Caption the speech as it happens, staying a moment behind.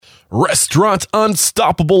Restaurant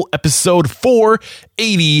Unstoppable, episode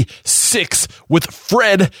 486 with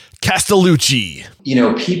Fred Castellucci. You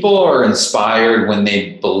know, people are inspired when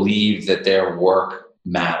they believe that their work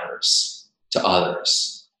matters to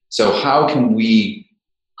others. So how can we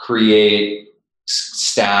create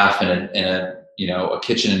staff and a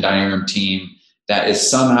kitchen and dining room team that is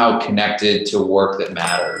somehow connected to work that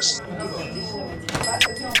matters?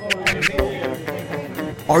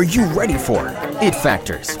 Are you ready for it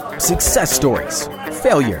factors, success stories,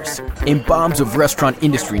 failures, and bombs of restaurant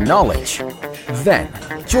industry knowledge? Then,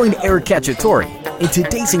 join Eric Cacciatore and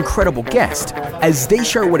today's incredible guest as they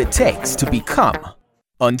share what it takes to become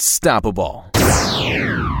unstoppable.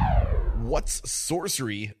 What's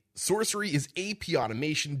Sourcery? Sourcery is AP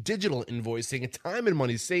automation, digital invoicing, time and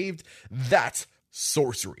money saved. That's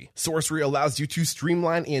Sourcery. Sourcery allows you to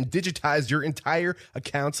streamline and digitize your entire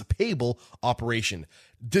accounts payable operation.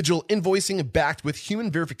 Digital invoicing backed with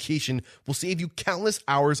human verification will save you countless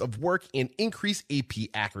hours of work and increase AP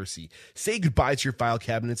accuracy. Say goodbye to your file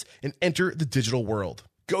cabinets and enter the digital world.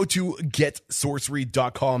 Go to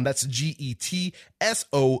getsourcery.com. That's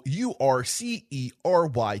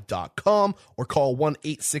GETSOURCERY.com or call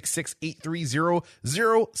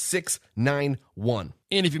 1-866-830-0691.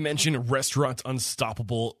 And if you mention Restaurant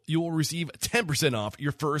Unstoppable, you will receive 10% off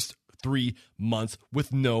your first 3 months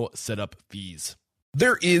with no setup fees.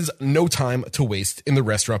 There is no time to waste in the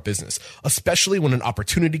restaurant business, especially when an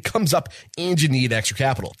opportunity comes up and you need extra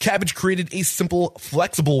capital. Kabbage created a simple,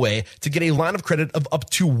 flexible way to get a line of credit of up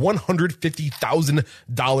to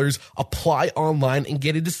 $150,000. Apply online and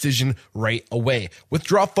get a decision right away.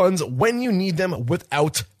 Withdraw funds when you need them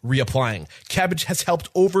without reapplying. Kabbage has helped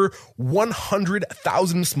over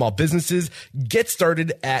 100,000 small businesses. Get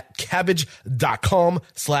started at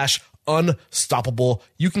kabbage.com/unstoppable.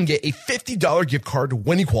 You can get a $50 gift card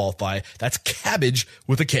when you qualify. That's Kabbage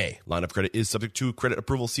with a K. Line of credit is subject to credit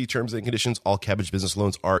approval. See terms and conditions. All Kabbage business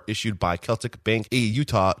loans are issued by Celtic Bank, a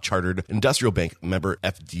Utah chartered industrial bank, member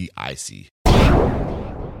FDIC.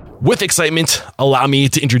 With excitement, allow me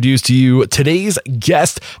to introduce to you today's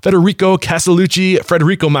guest, Federico Castellucci.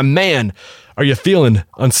 Federico, my man, are you feeling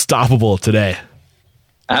unstoppable today?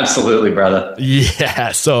 Absolutely, brother.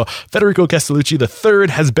 Yeah. So Federico Castellucci III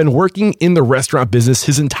has been working in the restaurant business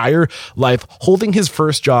his entire life, holding his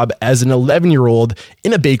first job as an 11-year-old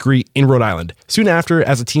in a bakery in Rhode Island. Soon after,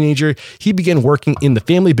 as a teenager, he began working in the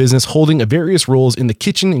family business, holding various roles in the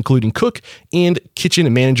kitchen, including cook and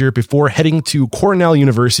kitchen manager, before heading to Cornell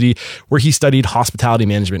University, where he studied hospitality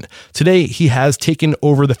management. Today, he has taken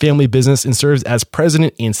over the family business and serves as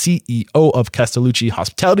president and CEO of Castellucci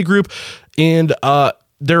Hospitality Group. And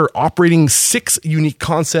they're operating 6 unique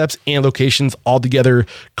concepts and locations altogether.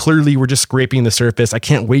 Clearly, we're just scraping the surface. I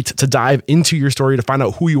can't wait to dive into your story to find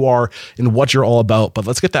out who you are and what you're all about. But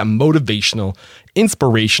let's get that motivational,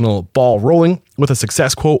 inspirational ball rolling with a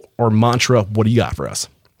success quote or mantra. What do you got for us?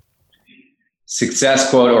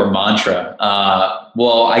 Success quote or mantra.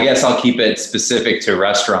 Well, I guess I'll keep it specific to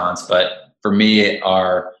restaurants. But for me,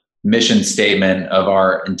 our mission statement of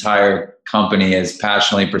our entire company is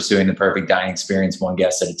passionately pursuing the perfect dining experience, one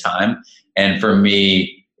guest at a time. And for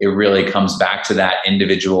me, it really comes back to that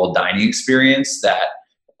individual dining experience, that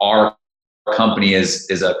our company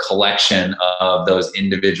is a collection of those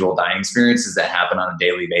individual dining experiences that happen on a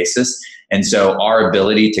daily basis. And so our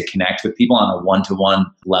ability to connect with people on a one-to-one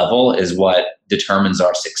level is what determines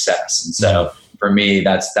our success. And so for me,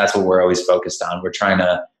 that's what we're always focused on. We're trying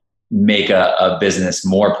to make a business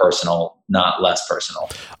more personal, not less personal.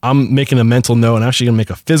 I'm making a mental note and actually going to make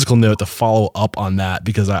a physical note to follow up on that,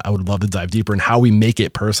 because I would love to dive deeper in how we make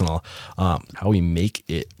it personal.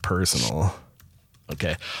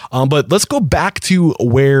 Okay. But let's go back to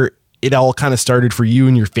where it all kind of started for you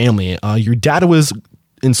and your family. Your dad was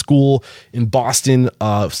in school in Boston,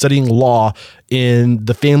 studying law, and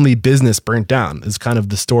the family business burnt down. Is kind of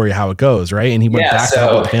the story how it goes, right? And he went back to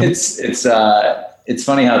help the family. It's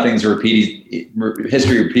funny how things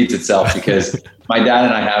history repeats itself, because my dad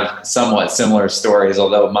and I have somewhat similar stories,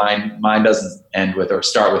 although mine doesn't end with or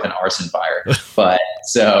start with an arson fire. But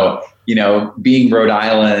so, being Rhode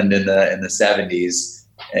Island in the 70s,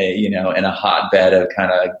 in a hotbed of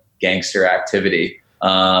kind of gangster activity.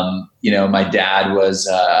 My dad was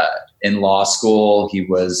in law school. He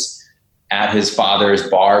was at his father's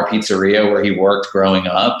bar pizzeria where he worked growing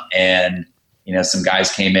up, and some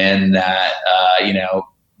guys came in that,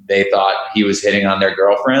 they thought he was hitting on their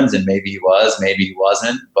girlfriends, and maybe he was, maybe he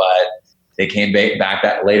wasn't, but they came back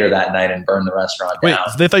later that night and burned the restaurant down. Wait,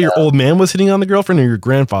 so they thought your old man was hitting on the girlfriend, or your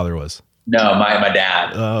grandfather was? No, my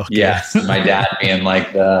dad. Oh, okay. Yes, my dad being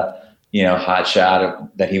like the hot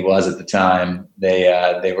shot that he was at the time, they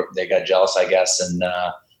got jealous, I guess, and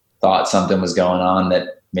thought something was going on that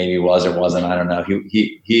maybe was or wasn't. I don't know.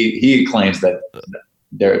 He claims that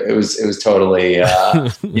it was totally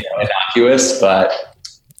innocuous, but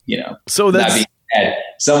So that being said,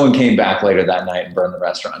 someone came back later that night and burned the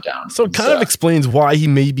restaurant down. So it kind of explains why he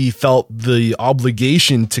maybe felt the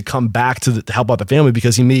obligation to come back to help out the family,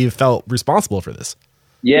 because he may have felt responsible for this.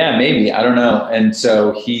 Yeah, maybe. I don't know. And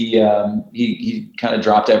so he kind of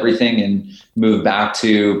dropped everything and moved back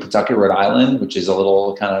to Pawtucket, Rhode Island, which is a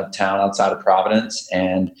little kind of town outside of Providence,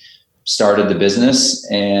 and started the business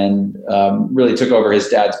and really took over his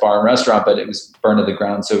dad's bar and restaurant, but it was burned to the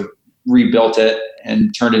ground. So rebuilt it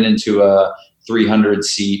and turned it into a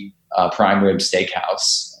 300-seat prime rib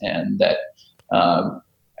steakhouse. And that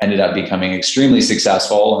ended up becoming extremely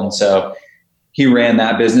successful. And so he ran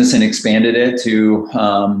that business and expanded it to,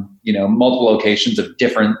 multiple locations of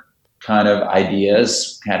different kind of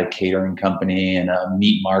ideas. Had a catering company and a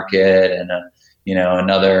meat market and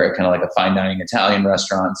another kind of like a fine dining Italian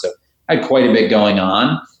restaurant. So I had quite a bit going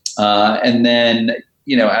on. And then,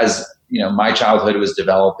 as my childhood was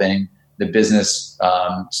developing, the business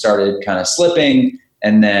started kind of slipping.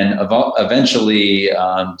 And then eventually,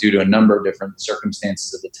 due to a number of different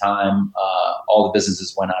circumstances at the time, all the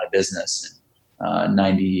businesses went out of business.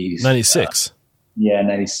 96.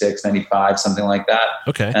 96, 95, something like that.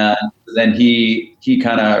 Okay. Then he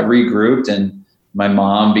kind of regrouped, and my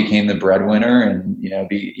mom became the breadwinner, and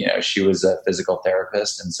she was a physical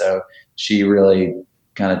therapist, and so she really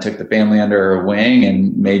kind of took the family under her wing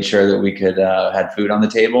and made sure that we could had food on the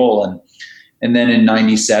table. And then in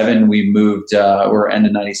 97 we moved, or end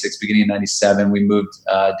of 96, beginning of 97, we moved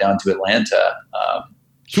down to Atlanta.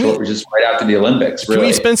 Just right after the Olympics. Really. Can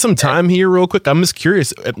we spend some time here real quick? I'm just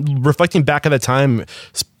curious, reflecting back at that time,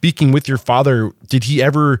 speaking with your father, did he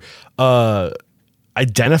ever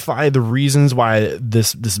identify the reasons why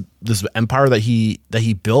this empire that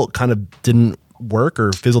he built kind of didn't work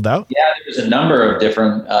or fizzled out? Yeah, there was a number of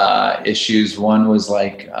different issues. One was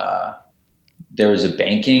like there was a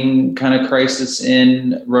banking kind of crisis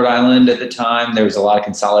in Rhode Island at the time. There was a lot of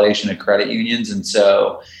consolidation of credit unions, and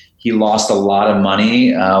so he lost a lot of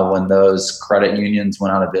money when those credit unions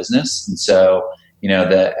went out of business. And so,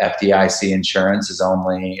 the FDIC insurance is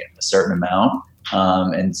only a certain amount.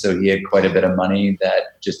 And so he had quite a bit of money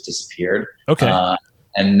that just disappeared. Okay.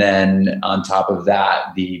 And then on top of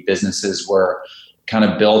that, the businesses were kind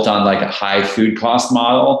of built on like a high food cost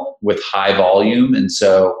model with high volume. And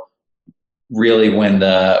so really when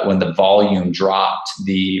the volume dropped,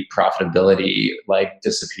 the profitability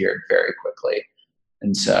disappeared very quickly.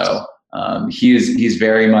 And so he's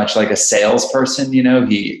very much like a salesperson. He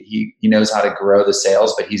knows how to grow the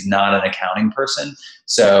sales, but he's not an accounting person.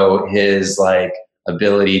 So his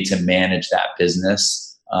ability to manage that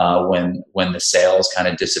business when the sales kind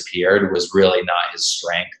of disappeared was really not his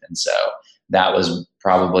strength. And so that was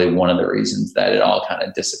probably one of the reasons that it all kind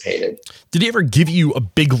of dissipated. Did he ever give you a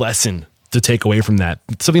big lesson to take away from that?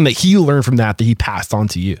 Something that he learned from that he passed on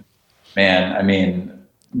to you? Man, I mean,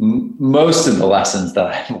 most of the lessons that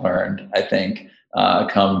I've learned, I think,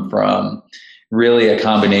 come from really a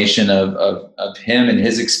combination of him and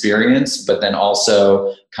his experience, but then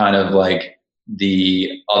also kind of like the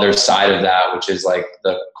other side of that, which is like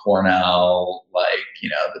the Cornell,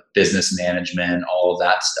 the business management, all of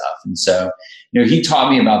that stuff. And so, he taught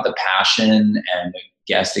me about the passion and the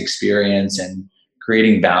guest experience and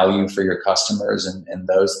creating value for your customers and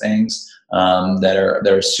those things that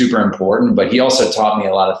are super important. But he also taught me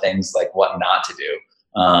a lot of things like what not to do.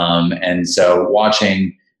 And so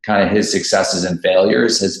watching kind of his successes and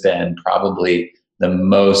failures has been probably the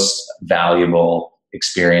most valuable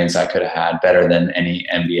experience I could have had, better than any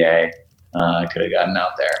MBA I could have gotten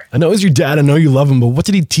out there. I know as your dad, I know you love him, but what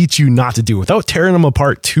did he teach you not to do without tearing him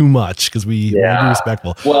apart too much? Because we want to be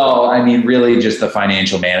respectful. Well, I mean, really just the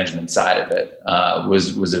financial management side of it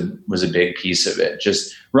was a big piece of it.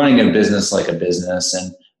 Just running a business like a business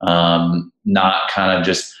and not kind of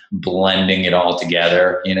just blending it all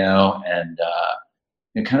together, and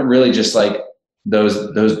kind of really just like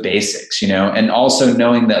those basics, and also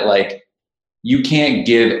knowing that you can't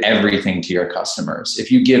give everything to your customers.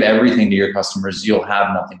 If you give everything to your customers, you'll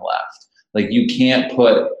have nothing left. You can't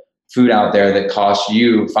put food out there that costs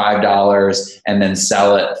you $5 and then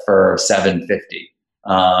sell it for $7.50.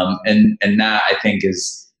 And that I think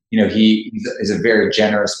is, he is a very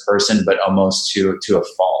generous person, but almost to a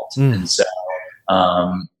fault. And so,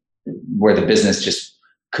 where the business just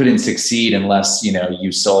couldn't succeed unless,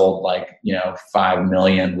 you sold 5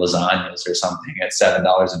 million lasagnas or something at $7.50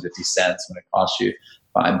 when it cost you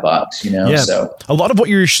 $5, you know? Yeah. So a lot of what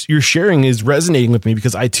you're sharing is resonating with me,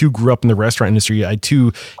 because I too grew up in the restaurant industry. I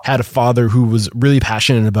too had a father who was really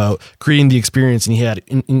passionate about creating the experience, and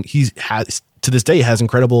he has to this day has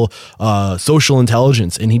incredible social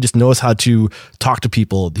intelligence, and he just knows how to talk to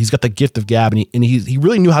people. He's got the gift of gab, and he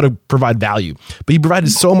really knew how to provide value, but he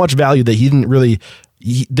provided so much value that he didn't really,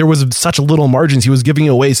 there was such little margins. He was giving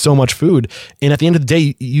away so much food. And at the end of the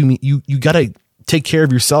day, you got to take care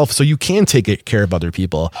of yourself so you can take care of other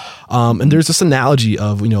people. And there's this analogy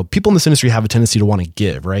of, people in this industry have a tendency to want to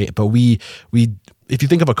give, right? But if you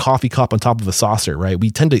think of a coffee cup on top of a saucer, right, we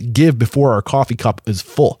tend to give before our coffee cup is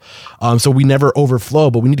full. So we never overflow,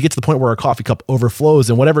 but we need to get to the point where our coffee cup overflows,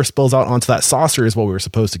 and whatever spills out onto that saucer is what we were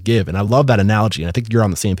supposed to give. And I love that analogy. And I think you're on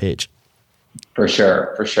the same page. For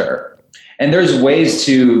sure. And there's ways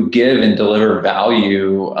to give and deliver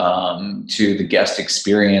value to the guest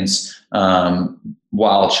experience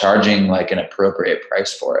while charging like an appropriate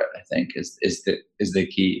price for it, I think is the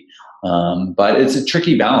key. But it's a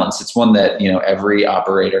tricky balance. It's one that, every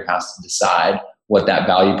operator has to decide what that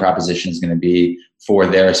value proposition is going to be for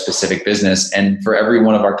their specific business. And for every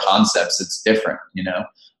one of our concepts, it's different,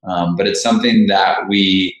 but it's something that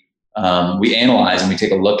we analyze and we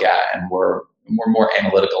take a look at, and we're more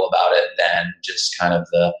analytical about it than just kind of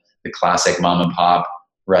the classic mom and pop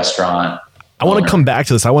restaurant. I want to come back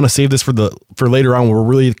to this. I want to save this for later on, where we're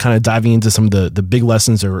really kind of diving into some of the big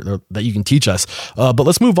lessons or that you can teach us. But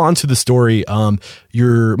let's move on to the story.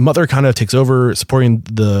 Your mother kind of takes over supporting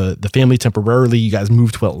the family temporarily. You guys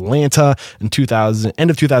moved to Atlanta in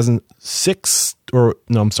end of 2006,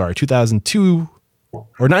 2002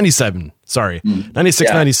 or 97. Sorry, 96,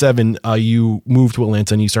 yeah. 97. You moved to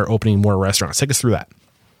Atlanta and you start opening more restaurants. Take us through that.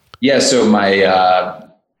 Yeah. So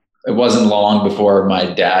it wasn't long before my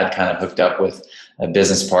dad kind of hooked up with a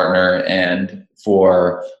business partner, and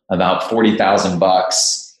for about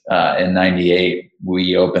 $40,000 in 98,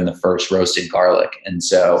 we opened the first Roasted Garlic. And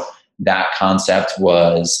so that concept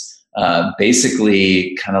was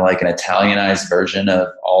basically kind of like an Italianized version of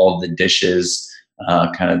all of the dishes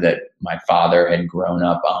kind of that my father had grown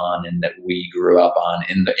up on and that we grew up on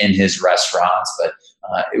in his restaurants. But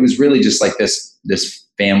it was really just like this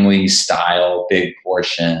family style, big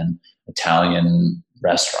portion Italian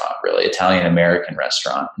restaurant, really Italian American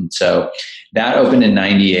restaurant. And so that opened in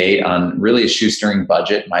 98 on really a shoestring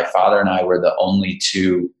budget. My father and I were the only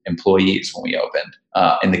two employees when we opened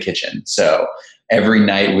in the kitchen. So every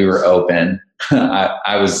night we were open.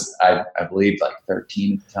 I believe like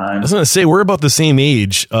 13 at the time. I was going to say, we're about the same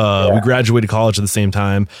age. We graduated college at the same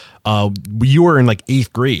time. You were in like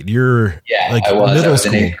 8th grade. Like I was middle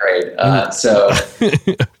school. in 8th grade. So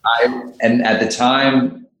and at the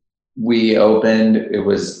time we opened,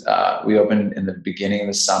 we opened in the beginning of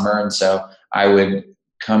the summer. And so I would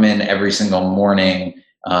come in every single morning.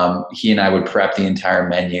 He and I would prep the entire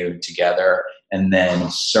menu together and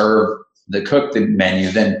then cook the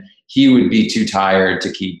menu. Then he would be too tired to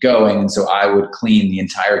keep going. And so I would clean the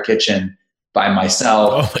entire kitchen by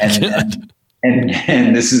myself.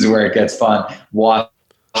 And this is where it gets fun. Wash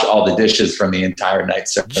all the dishes from the entire night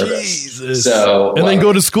service. Jesus. So, and then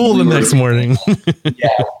go to school the next morning. Yeah,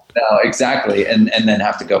 no, exactly. And then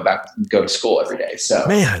have to go to school every day. So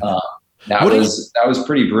man, that was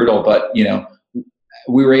pretty brutal, but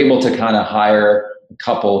we were able to kind of hire a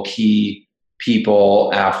couple key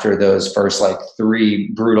people after those first like 3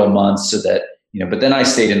 brutal months, so that but then I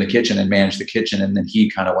stayed in the kitchen and managed the kitchen, and then he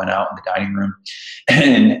kind of went out in the dining room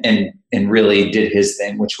and really did his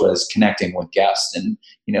thing, which was connecting with guests and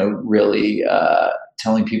really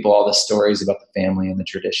telling people all the stories about the family and the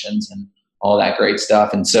traditions and all that great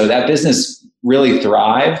stuff. And so that business really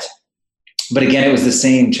thrived. But again, it was the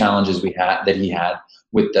same challenges he had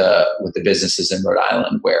with the businesses in Rhode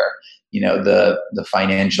Island, where the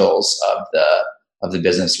financials of the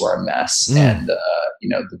business were a mess. And,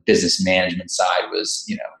 the business management side was,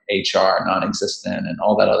 HR non-existent and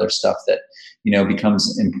all that other stuff that,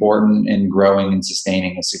 becomes important in growing and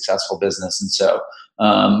sustaining a successful business. And so,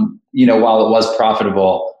 while it was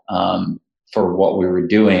profitable, for what we were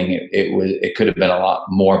doing, it could have been a lot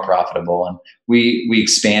more profitable. And we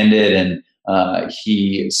expanded, and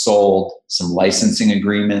he sold some licensing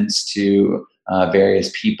agreements to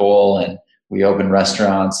various people, and we opened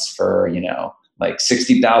restaurants for like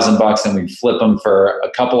 $60,000, and we flip them for a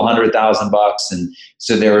couple $100,000. And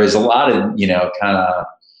so there was a lot of kind of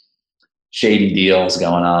shady deals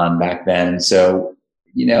going on back then. And so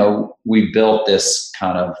we built this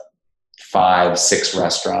kind of 5-6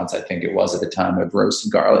 restaurants, I think it was at the time, of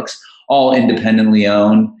Roasted Garlics, all independently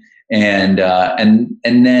owned, and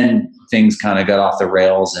then things kind of got off the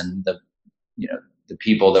rails, and the the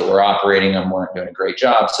people that were operating them weren't doing a great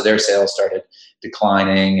job. So their sales started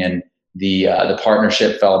declining, and the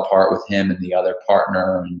partnership fell apart with him and the other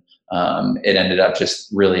partner, and it ended up just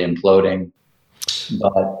really imploding.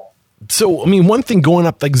 But so, I mean, one thing going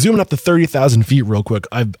up, like zooming up to 30,000 feet real quick,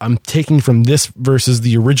 I'm taking from this versus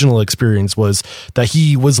the original experience was that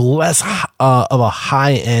he was less of a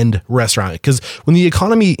high end restaurant, because when the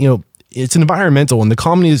economy, it's environmental. When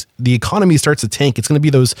the economy starts to tank, it's going to be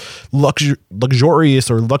those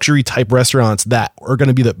luxurious or luxury type restaurants that are going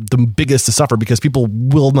to be the biggest to suffer, because people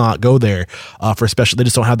will not go there for special. They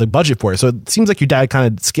just don't have the budget for it. So it seems like your dad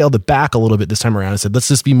kind of scaled it back a little bit this time around and said, let's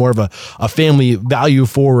just be more of a family value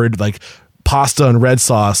forward, like pasta and red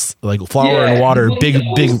sauce, like flour and water, big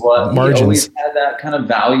margins. We always had that kind of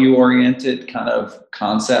value oriented kind of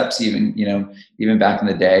concepts, even back in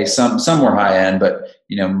the day. Some were high end, but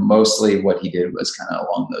mostly what he did was kind of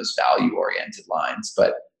along those value oriented lines.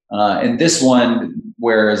 But in this one,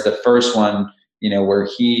 whereas the first one, where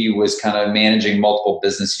he was kind of managing multiple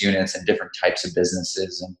business units and different types of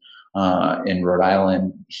businesses, and in Rhode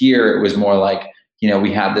Island, here it was more like,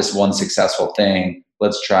 we had this one successful thing.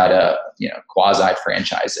 Let's try to, quasi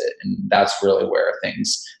franchise it. And that's really where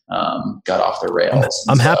things got off the rails.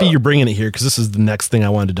 I'm happy you're bringing it here, because this is the next thing I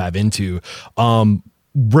wanted to dive into.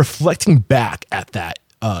 Reflecting back at that,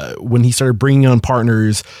 when he started bringing on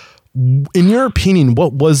partners, in your opinion,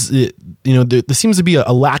 what was it? There seems to be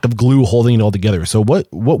a lack of glue holding it all together. So what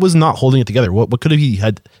was not holding it together? What could have he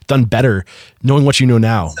had done better, knowing what you know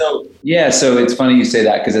now? So it's funny you say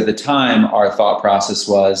that, because at the time our thought process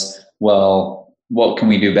was, well, what can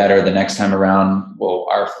we do better the next time around? Well,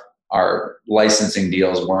 our licensing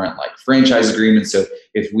deals weren't like franchise agreements. So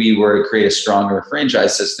if we were to create a stronger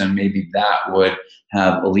franchise system, maybe that would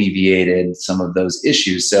have alleviated some of those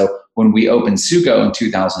issues. So when we opened Sugo in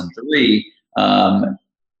 2003,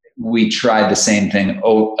 we tried the same thing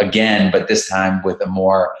again, but this time with a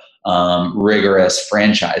more rigorous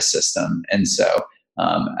franchise system. And so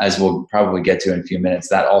as we'll probably get to in a few minutes,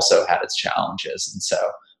 that also had its challenges. And so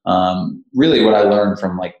really what I learned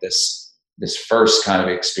from like this first kind of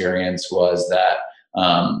experience was that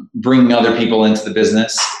bringing other people into the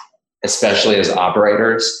business, especially as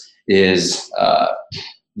operators, is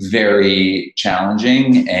very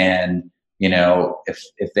challenging. And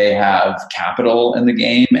if they have capital in the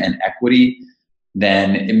game and equity,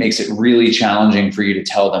 then it makes it really challenging for you to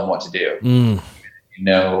tell them what to do.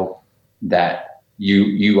 That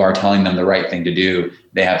you are telling them the right thing to do.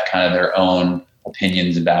 They have kind of their own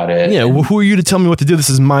opinions about it. Yeah, well, who are you to tell me what to do? This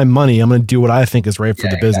is my money. I'm going to do what I think is right for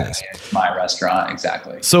the business. It's my restaurant,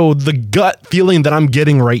 exactly. So the gut feeling that I'm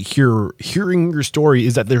getting right here, hearing your story,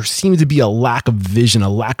 is that there seems to be a lack of vision, a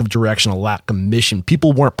lack of direction, a lack of mission.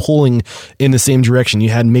 People weren't pulling in the same direction. You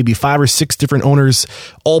had maybe 5 or 6 different owners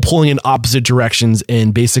all pulling in opposite directions,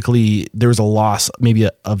 and basically there was a loss, maybe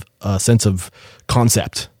of a sense of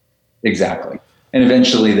concept. Exactly. And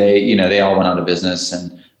eventually they all went out of business,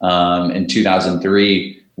 and in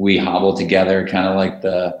 2003, we hobbled together kind of like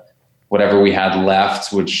whatever we had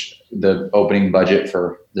left, which the opening budget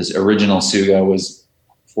for this original Sugo was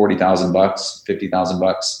 $40,000,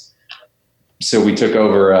 $50,000. So we took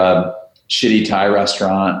over a shitty Thai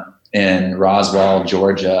restaurant in Roswell,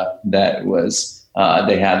 Georgia. That was,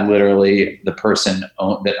 they had literally the person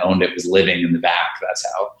that owned it was living in the back. That's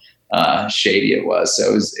how shady it was.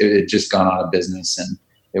 So it had just gone out of business, and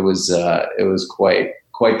it was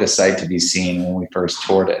quite the sight to be seen when we first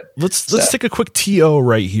toured it. Let's take a quick TO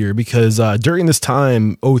right here, because during this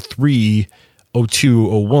time, 03,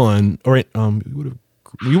 02, 01, all right,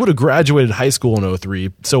 you would have graduated high school in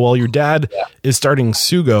 03. So while your dad is starting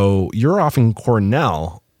Sugo, you're off in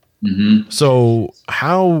Cornell. Mm-hmm. So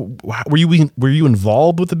how were you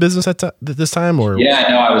involved with the business at this time? Or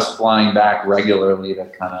I was flying back regularly to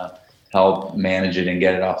kind of help manage it and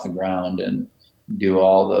get it off the ground and do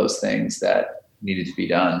all those things that needed to be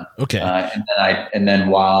done. Okay. And then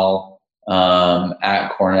while at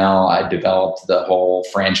Cornell, I developed the whole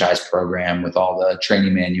franchise program with all the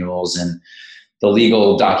training manuals and the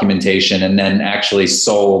legal documentation, and then actually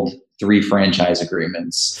sold 3 franchise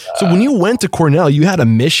agreements. So when you went to Cornell, you had a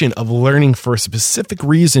mission of learning for a specific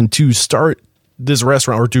reason to start this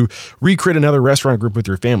restaurant or to recreate another restaurant group with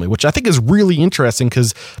your family, which I think is really interesting,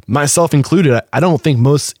 because myself included, I don't think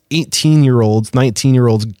most 18-year-olds,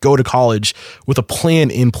 19-year-olds go to college with a plan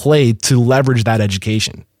in play to leverage that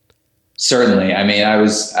education. Certainly. I mean,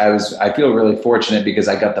 I feel really fortunate, because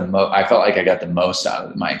I felt like I got the most out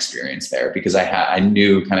of my experience there, because I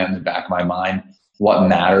knew kind of in the back of my mind what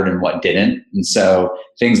mattered and what didn't. And so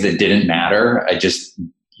things that didn't matter, I just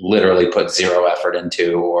literally put zero effort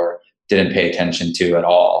into or didn't pay attention to at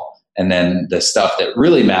all. And then the stuff that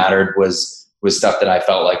really mattered was stuff that I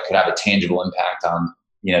felt like could have a tangible impact on,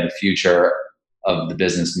 the future of the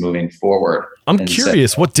business moving forward. I'm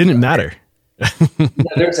curious, what didn't matter?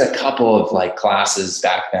 There's a couple of like classes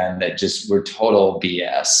back then that just were total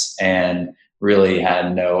BS and really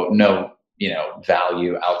had no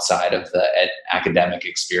value outside of the academic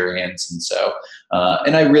experience. And so,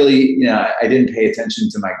 and I really, I didn't pay attention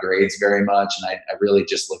to my grades very much. And I really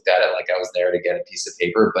just looked at it like I was there to get a piece of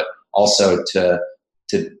paper, but also to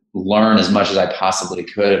learn as much as I possibly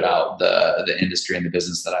could about the industry and the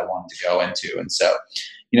business that I wanted to go into. And so,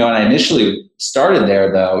 when I initially started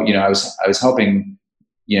there though, I was helping,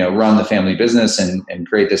 run the family business and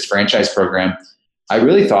create this franchise program. I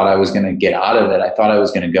really thought I was going to get out of it. I thought I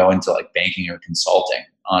was going to go into like banking or consulting,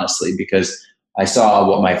 honestly, because I saw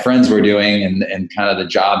what my friends were doing and kind of the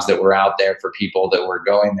jobs that were out there for people that were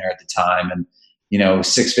going there at the time. And,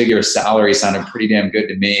 6-figure salary sounded pretty damn good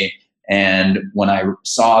to me. And when I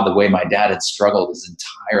saw the way my dad had struggled his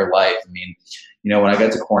entire life, when I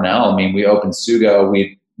got to Cornell, we opened Sugo,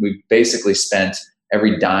 we basically spent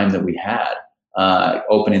every dime that we had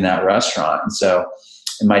opening that restaurant.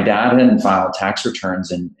 And my dad hadn't filed tax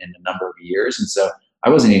returns in a number of years. And so I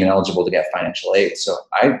wasn't even eligible to get financial aid. So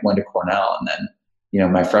I went to Cornell, and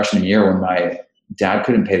then, my freshman year when my dad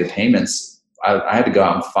couldn't pay the payments, I had to go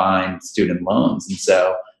out and find student loans. And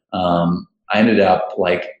so I ended up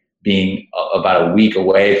like being about a week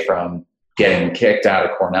away from getting kicked out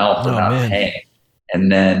of Cornell for not paying,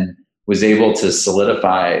 and then was able to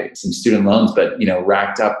solidify some student loans, but,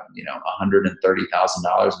 racked up,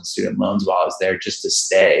 $130,000 in student loans while I was there just to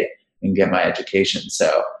stay and get my education.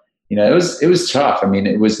 So, it was tough.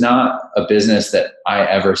 It was not a business that I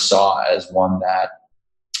ever saw as one that,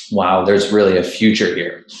 wow, there's really a future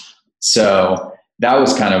here. So that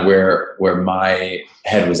was kind of where my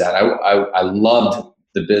head was at. I loved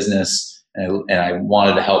the business and I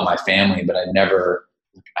wanted to help my family, but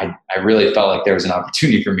I really felt like there was an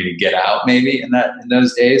opportunity for me to get out maybe in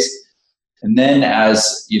those days. And then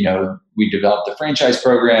as, we developed the franchise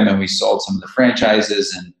program and we sold some of the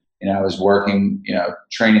franchises, and, I was working,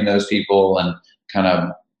 training those people and kind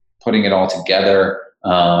of putting it all together,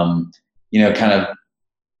 kind of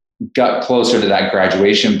got closer to that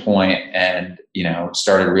graduation point and,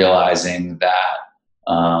 started realizing that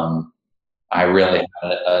I really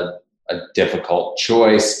had a difficult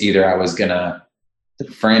choice. Either I was the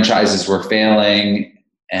franchises were failing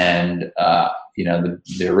and,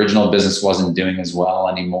 the original business wasn't doing as well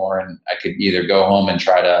anymore. And I could either go home and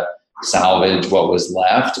try to salvage what was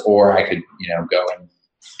left, or I could, go and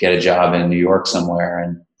get a job in New York somewhere.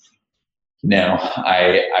 And,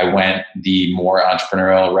 I went the more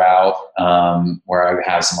entrepreneurial route, where I would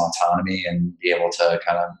have some autonomy and be able to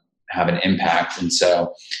kind of have an impact. And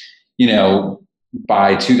so,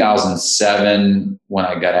 by 2007, when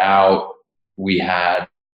I got out, we had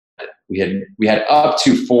up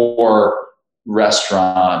to 4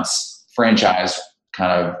 restaurants, franchise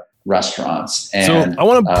kind of restaurants. And, so I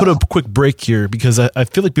want to put a quick break here because I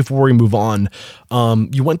feel like before we move on,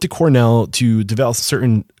 you went to Cornell to develop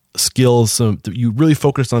certain skills. So you really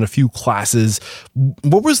focused on a few classes.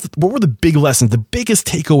 What were the big lessons, the biggest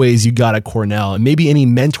takeaways you got at Cornell, and maybe any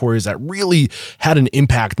mentors that really had an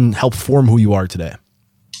impact and helped form who you are today?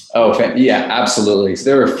 Oh, yeah, absolutely. So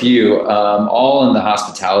there were a few, all in the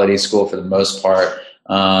hospitality school for the most part.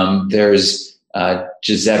 There's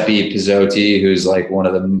Giuseppe Pizzotti, who's like one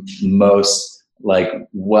of the most like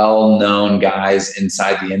well-known guys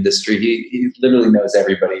inside the industry. He literally knows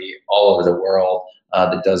everybody all over the world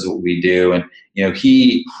that does what we do. And,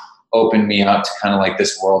 he opened me up to kind of like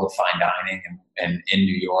this world of fine dining and in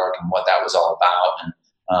New York and what that was all about.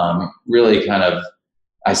 And really kind of,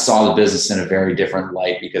 I saw the business in a very different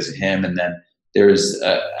light because of him. And then there's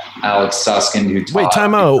Alex Susskind who taught. Wait,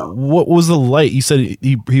 time out. What was the light? You said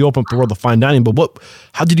he opened up the world of fine dining, but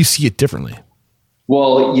how did you see it differently?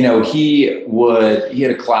 Well, he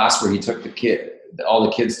had a class where he took all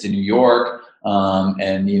the kids to New York.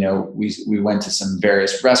 And, we went to some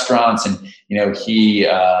various restaurants and,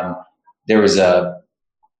 there was a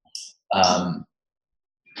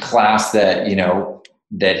class that,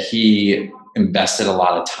 that he invested a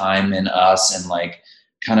lot of time in us and like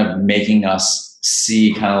kind of making us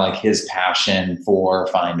see kind of like his passion for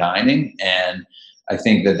fine dining. And I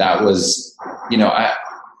think that was, I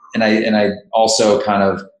also kind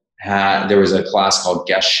of there was a class called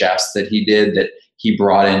Guest Chefs that he did that he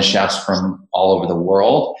brought in chefs from all over the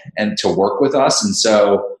world and to work with us. And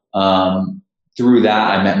so through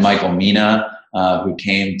that, I met Michael Mina, who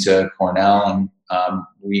came to Cornell, and I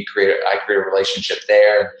created a relationship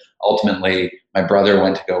there. Ultimately, my brother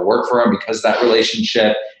went to go work for him because of that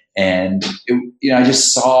relationship. And I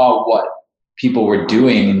just saw what people were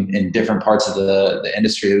doing in different parts of the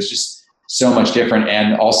industry. It was just so much different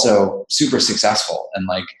and also super successful. And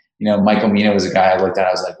like, Michael Mina was a guy I looked at.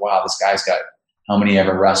 I was like, wow, this guy's got how many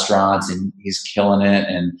ever restaurants and he's killing it.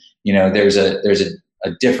 And, there's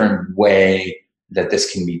a different way that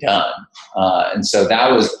this can be done. And so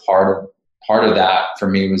that was part of that for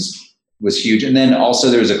me was huge. And then also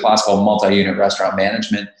there was a class called Multi-Unit Restaurant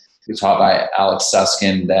Management. It was taught by Alex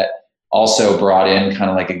Susskind that also brought in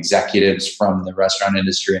kind of like executives from the restaurant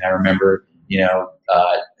industry. And I remember,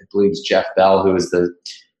 I believe it's Jeff Bell, who was the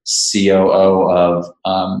COO of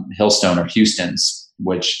Hillstone or Houston's,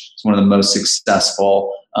 which is one of the most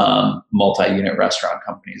successful multi-unit restaurant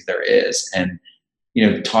companies there is. And,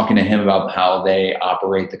 talking to him about how they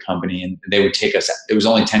operate the company, and they would take us, there was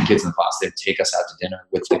only 10 kids in the class. They'd take us out to dinner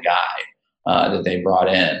with the guy that they brought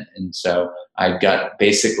in. And so I got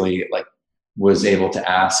basically was able to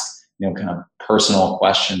ask, kind of personal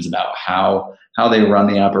questions about how they run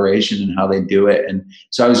the operation and how they do it. And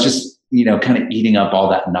so I was just, kind of eating up all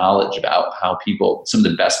that knowledge about how some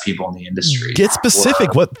of the best people in the industry. Get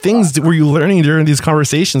specific. What things were you learning during these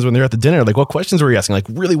conversations when they're at the dinner? Like, what questions were you asking? Like,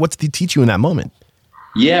 really, what did he teach you in that moment?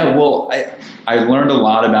 Yeah, well, I learned a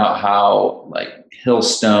lot about how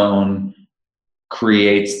Hillstone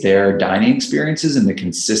creates their dining experiences and the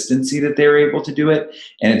consistency that they're able to do it.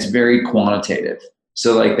 And it's very quantitative.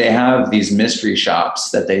 So they have these mystery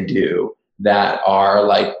shops that they do that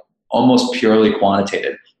are almost purely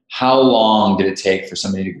quantitative. How long did it take for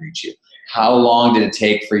somebody to greet you? How long did it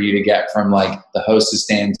take for you to get from the hostess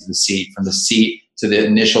stand to the seat, from the seat to the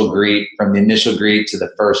initial greet, from the initial greet to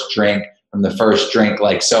the first drink, from the first drink,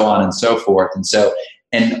 so on and so forth.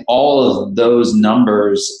 And all of those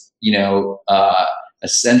numbers,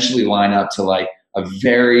 essentially line up to a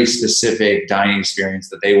very specific dining experience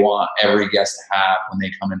that they want every guest to have when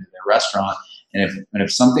they come into their restaurant. And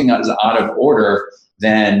if something is out of order,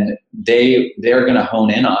 then they're going to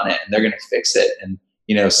hone in on it and they're going to fix it. And,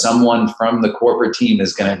 someone from the corporate team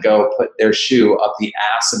is going to go put their shoe up the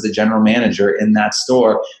ass of the general manager in that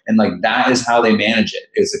store. And that is how they manage it.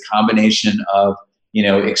 It's a combination of,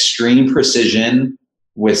 extreme precision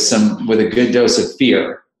with a good dose of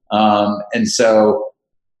fear. And so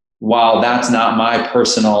while that's not my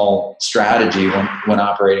personal strategy when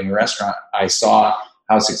operating a restaurant, I saw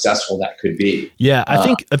how successful that could be. Yeah, I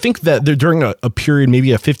think that during a period,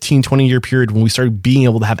 maybe a 15, 20 year period, when we started being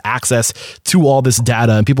able to have access to all this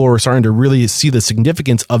data and people were starting to really see the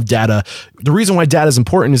significance of data. The reason why data is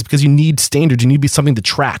important is because you need standards. You need to be something to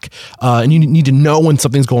track, and you need to know when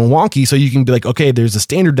something's going wonky, so you can be like, okay, there's a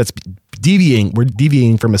standard that's deviating. We're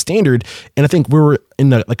deviating from a standard, and I think we were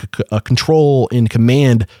in a control and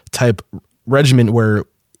command type regimen where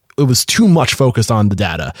it was too much focused on the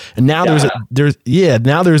data. And now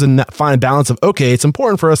there's a fine balance of, okay, it's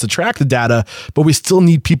important for us to track the data, but we still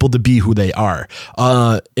need people to be who they are.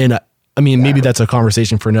 Maybe that's a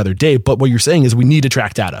conversation for another day, but what you're saying is we need to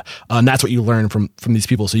track data. And that's what you learn from these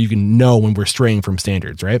people. So you can know when we're straying from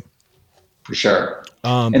standards, right? For sure.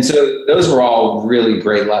 And so those were all really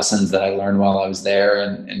great lessons that I learned while I was there.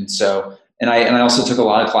 And I also took a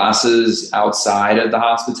lot of classes outside of the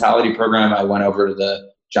hospitality program. I went over to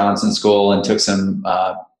the Johnson School and took some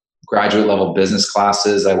graduate level business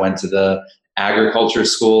classes. I went to the agriculture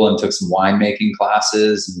school and took some winemaking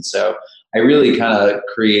classes. And so I really kind of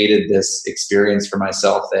created this experience for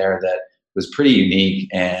myself there that was pretty unique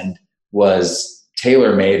and was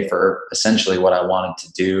tailor-made for essentially what I wanted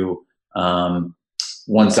to do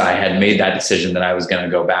once I had made that decision that I was going to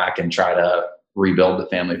go back and try to rebuild the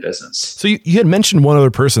family business. So you had mentioned one other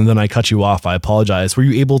person, then I cut you off. I apologize. Were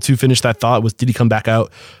you able to finish that thought? Did he come back out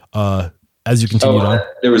as you continued on?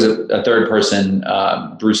 There was a third person,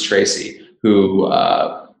 Bruce Tracy, who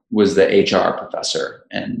was the HR professor.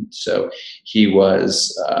 And so he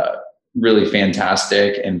was really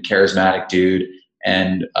fantastic and charismatic dude,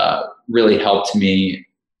 and really helped me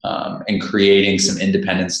in creating some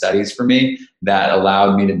independent studies for me that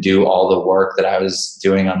allowed me to do all the work that I was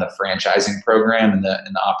doing on the franchising program and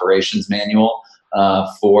the operations manual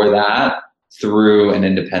for that through an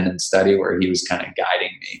independent study where he was kind of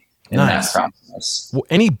guiding me in that process. Well,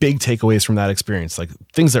 any big takeaways from that experience, like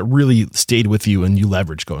things that really stayed with you and you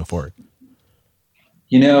leveraged going forward?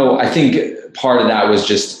 I think part of that was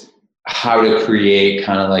just how to create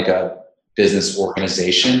kind of like a business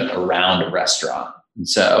organization around a restaurant. And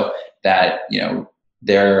so that,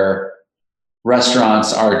 their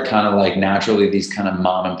restaurants are kind of like naturally these kind of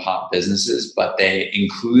mom and pop businesses, but they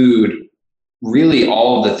include really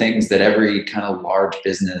all of the things that every kind of large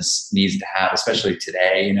business needs to have, especially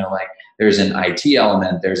today. there's an IT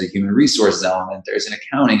element, there's a human resources element, there's an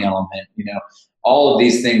accounting element, all of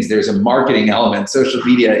these things. There's a marketing element, social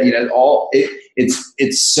media,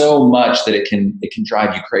 it's so much that it can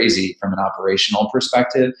drive you crazy from an operational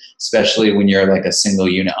perspective, especially when you're like a single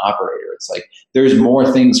unit operator. It's like there's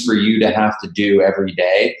more things for you to have to do every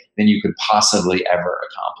day than you could possibly ever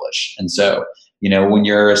accomplish. And so, when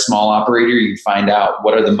you're a small operator, you find out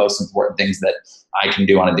what are the most important things that I can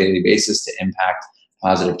do on a daily basis to impact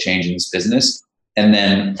positive change in this business. And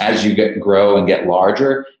then as you grow and get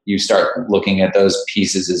larger, you start looking at those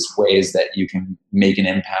pieces as ways that you can make an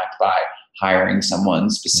impact by hiring someone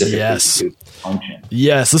specifically to function.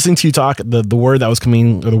 Yes, listening to you talk, the word that was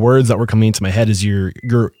coming, or the words that were coming into my head is you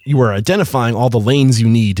are identifying all the lanes you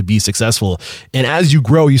need to be successful. And as you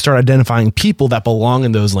grow, you start identifying people that belong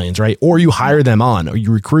in those lanes, right? Or you hire them on, or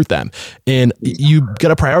you recruit them. And you got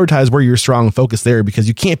to prioritize where you're strong and focus there, because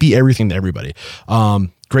you can't be everything to everybody.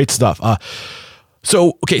 Great stuff.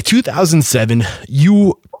 So, 2007,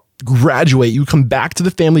 you graduate, you come back to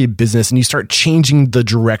the family business, and you start changing the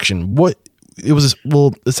direction.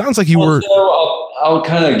 It sounds like you were. I'll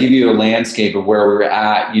kind of give you a landscape of where we were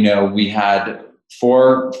at. We had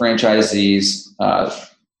 4 franchisees.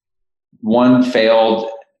 One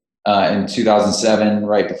failed in 2007,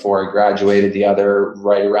 right before I graduated. The other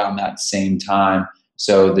right around that same time.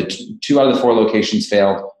 So the 2 out of the 4 locations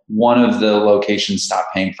failed. One of the locations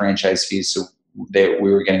stopped paying franchise fees, so we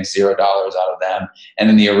were getting $0 out of them. And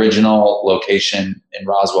then the original location in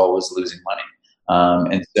Roswell was losing money.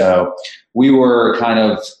 And so we were kind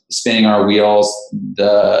of spinning our wheels.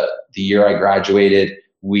 The year I graduated,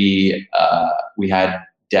 we had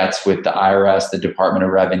debts with the IRS, the Department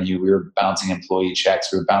of Revenue. We were bouncing employee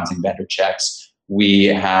checks. We were bouncing vendor checks. We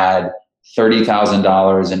had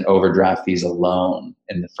 $30,000 in overdraft fees alone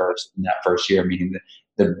in that first year, meaning that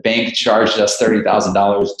the bank charged us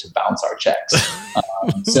 $30,000 to bounce our checks.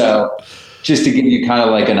 So just to give you kind of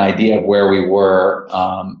like an idea of where we were,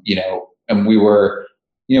 and we were,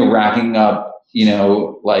 racking up,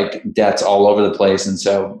 like debts all over the place. And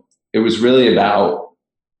so it was really about,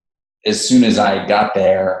 as soon as I got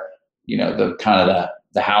there, the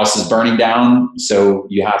house is burning down. So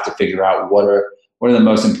you have to figure out what are the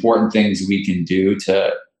most important things we can do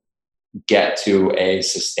to get to a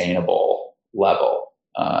sustainable level.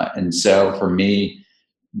 And so for me,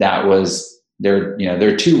 that was there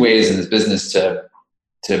are 2 ways in this business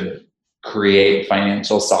to create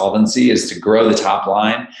financial solvency, is to grow the top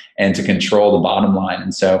line and to control the bottom line.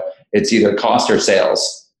 And so it's either cost or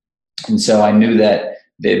sales. And so I knew that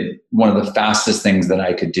one of the fastest things that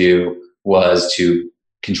I could do was to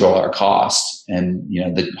control our costs. And,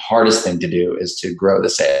 the hardest thing to do is to grow the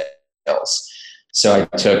sales. So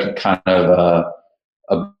I took kind of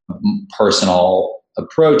a personal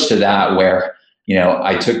approach to that, where,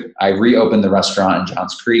 I reopened the restaurant in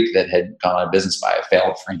Johns Creek that had gone out of business by a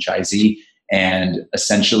failed franchisee, and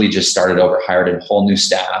essentially just started over, hired a whole new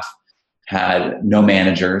staff, had no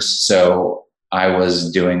managers. So I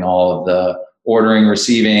was doing all of the ordering,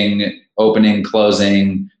 receiving, opening,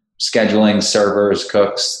 closing, scheduling, servers,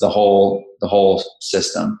 cooks, the whole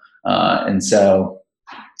system. And so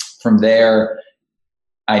from there,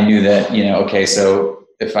 I knew that, so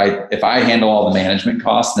if I handle all the management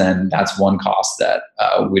costs, then that's one cost that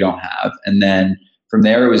we don't have. And then from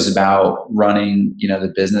there, it was about running,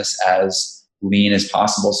 the business as lean as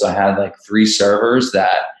possible. So I had like 3 servers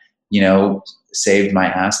that, saved my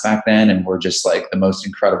ass back then, and were just like the most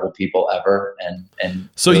incredible people ever. And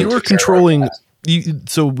so really you were controlling.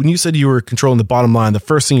 So when you said you were controlling the bottom line, the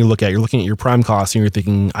first thing you're looking at your prime costs, and you're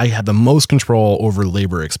thinking, I have the most control over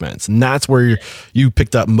labor expense, and that's where you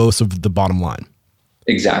picked up most of the bottom line.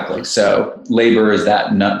 Exactly. So labor is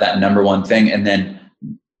that number one thing. And then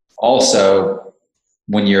also,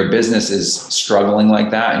 when your business is struggling like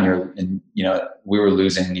that, and we were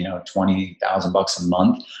losing, $20,000 a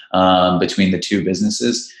month between the 2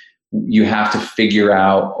 businesses, you have to figure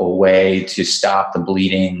out a way to stop the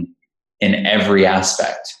bleeding in every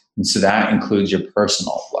aspect. And so that includes your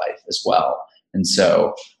personal life as well. And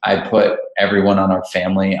so I put everyone on our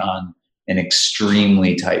family on an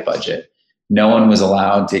extremely tight budget. No one was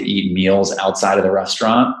allowed to eat meals outside of the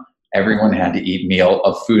restaurant. Everyone had to eat meal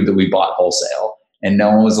of food that we bought wholesale. And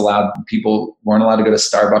no one was allowed, people weren't allowed to go to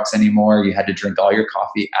Starbucks anymore. You had to drink all your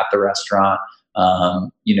coffee at the restaurant.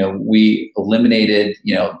 We eliminated,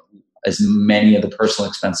 as many of the personal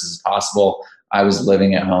expenses as possible. I was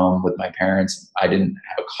living at home with my parents. I didn't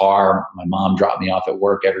have a car. My mom dropped me off at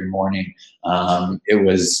work every morning. It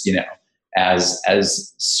was,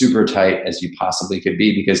 as super tight as you possibly could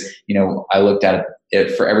be, because, I looked at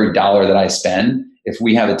it, for every dollar that I spend, if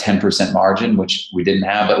we have a 10% margin, which we didn't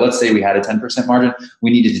have, but let's say we had a 10% margin,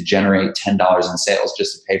 we needed to generate $10 in sales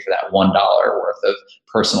just to pay for that $1 worth of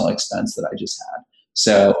personal expense that I just had.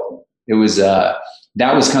 So it was, that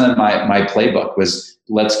was kind of my playbook was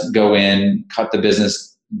let's go in, cut the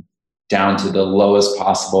business down to the lowest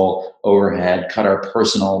possible overhead, cut our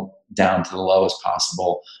personal down to the lowest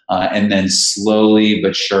possible, and then slowly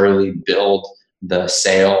but surely build the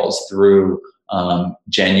sales through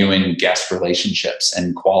genuine guest relationships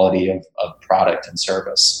and quality of product and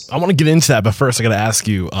service. I want to get into that, but first I got to ask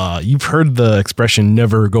you, you've heard the expression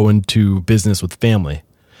never go into business with family.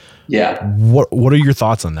 Yeah. What are your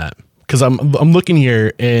thoughts on that? Because I'm looking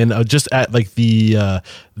here and just at like the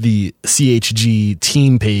CHG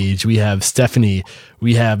team page, we have Stephanie,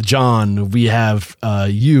 we have John, we have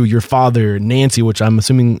you, your father, Nancy, which I'm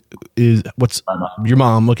assuming is your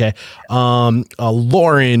mom. Okay.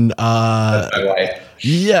 Lauren. My wife.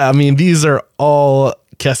 Yeah. I mean, these are all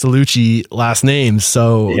Castellucci last names.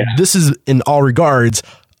 So This is in all regards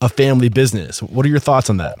a family business. What are your thoughts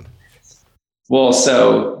on that? Well,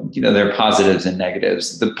 so, there are positives and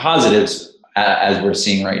negatives. The positives, as we're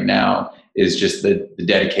seeing right now, is just the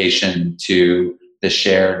dedication to the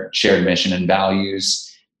shared mission and values,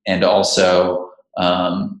 and also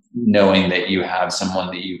knowing that you have someone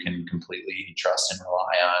that you can completely trust and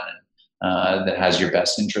rely on, and that has your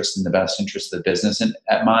best interest and the best interest of the business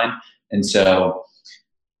at mind. And so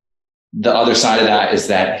the other side of that is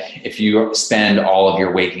that if you spend all of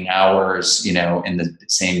your waking hours, in the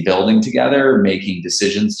same building together, making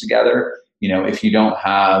decisions together, if you don't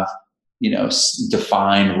have,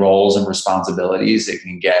 defined roles and responsibilities, it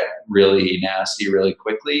can get really nasty really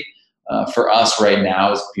quickly. For us right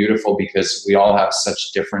now, it's beautiful because we all have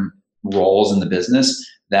such different roles in the business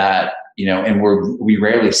that, and we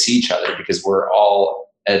rarely see each other because we're all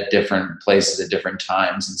at different places at different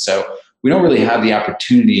times. And so we don't really have the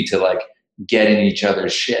opportunity to get in each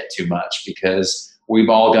other's shit too much because we've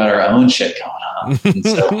all got our own shit going on. And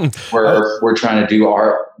so we're trying to do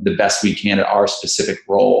the best we can at our specific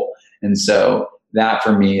role. And so that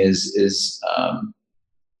for me is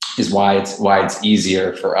why it's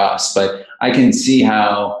easier for us. But I can see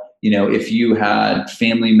how, if you had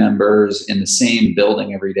family members in the same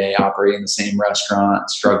building every day, operating the same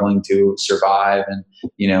restaurant, struggling to survive and,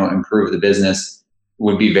 improve the business,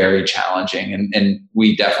 would be very challenging. And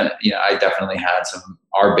we definitely, I definitely had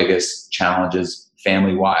our biggest challenges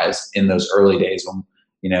family wise in those early days when,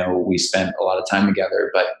 we spent a lot of time together.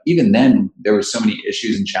 But even then there were so many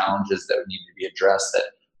issues and challenges that needed to be addressed that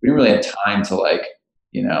we didn't really have time to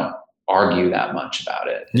argue that much about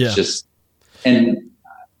it. It's just, and,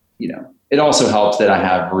 it also helps that I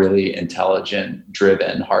have really intelligent,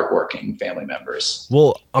 driven, hardworking family members.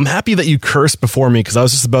 Well, I'm happy that you cursed before me because I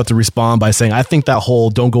was just about to respond by saying I think that whole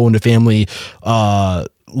don't go into family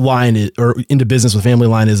line or into business with family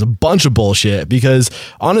line is a bunch of bullshit because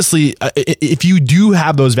honestly, if you do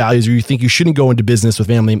have those values or you think you shouldn't go into business with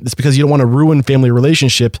family, it's because you don't want to ruin family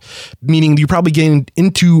relationships, meaning you're probably getting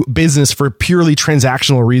into business for purely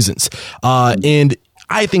transactional reasons. And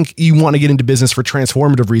I think you want to get into business for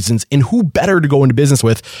transformative reasons, and who better to go into business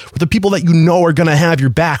with the people that are going to have your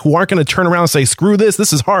back, who aren't going to turn around and say, screw this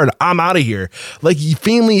is hard, I'm out of here. Like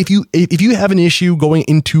family, if you have an issue going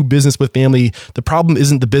into business with family, the problem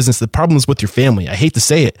isn't the business, the problem is with your family. I hate to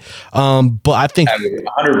say it, but I think 100%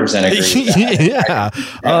 agree with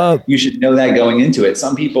that. You should know that going into it.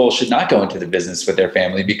 Some people should not go into the business with their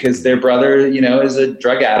family because their brother, is a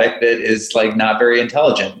drug addict that is not very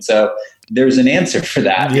intelligent. So there's an answer for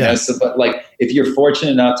that, So, but if you're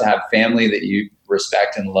fortunate enough to have family that you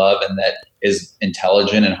respect and love and that is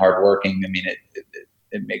intelligent and hardworking, I mean,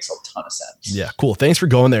 it makes a ton of sense. Yeah, cool. Thanks for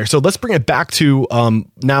going there. So let's bring it back to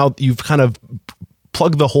now you've kind of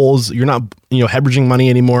plugged the holes. You're not hemorrhaging money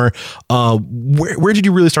anymore. Where did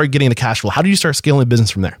you really start getting the cash flow? How did you start scaling the business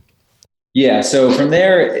from there? Yeah, so from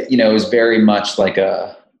there, it was very much like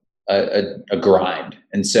a grind,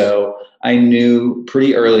 and so I knew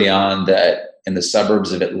pretty early on that in the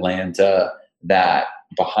suburbs of Atlanta, that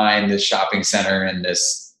behind this shopping center and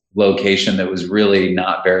this location that was really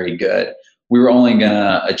not very good, we were only going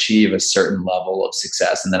to achieve a certain level of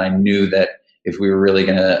success. And then I knew that if we were really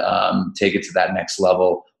going to take it to that next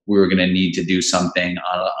level, we were going to need to do something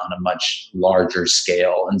on a much larger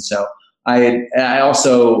scale. And so I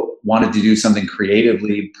also wanted to do something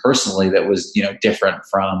creatively, personally, that was different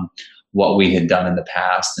from what we had done in the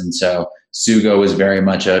past. And so Sugo was very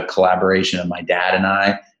much a collaboration of my dad and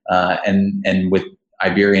I, and with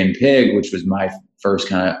Iberian Pig, which was my first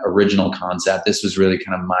kind of original concept. This was really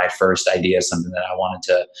kind of my first idea, something that I wanted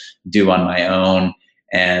to do on my own.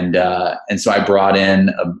 And so I brought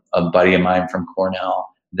in a buddy of mine from Cornell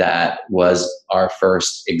that was our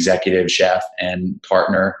first executive chef and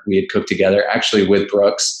partner. We had cooked together actually with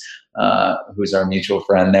Brooks, who's our mutual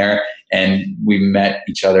friend there. And we met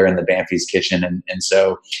each other in the Banfi's kitchen and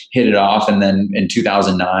so hit it off. And then in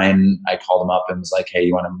 2009, I called him up and was like, hey,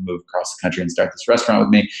 you want to move across the country and start this restaurant with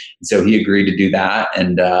me? And so he agreed to do that.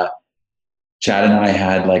 And Chad and I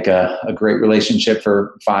had like a great relationship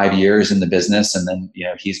for 5 years in the business. And then,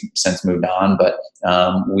 he's since moved on, but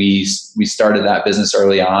we started that business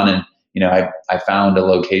early on. And, I found a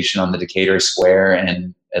location on the Decatur Square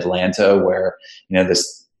in Atlanta where,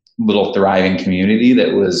 this little thriving community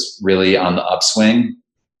that was really on the upswing,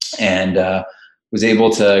 and was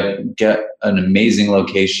able to get an amazing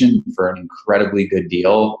location for an incredibly good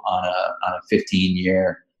deal on a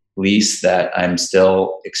 15-year lease that I'm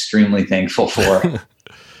still extremely thankful for.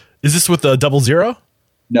 Is this with the 00?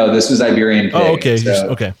 No, this was Iberian Pig. Oh, okay. So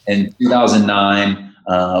okay. In 2009,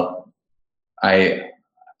 I,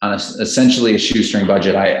 on essentially a shoestring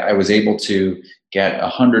budget, I was able to get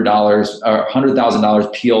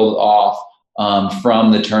 $100,000 peeled off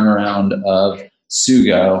from the turnaround of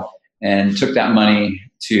Sugo, and took that money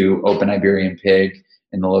to open Iberian Pig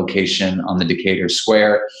in the location on the Decatur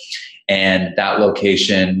Square. And that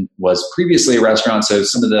location was previously a restaurant, so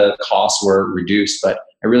some of the costs were reduced, but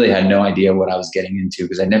I really had no idea what I was getting into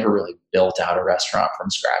because I never really built out a restaurant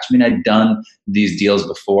from scratch. I mean, I'd done these deals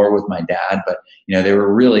before with my dad, but they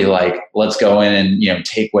were really like, let's go in and,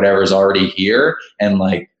 take whatever's already here and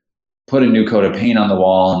like put a new coat of paint on the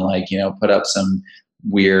wall and like, put up some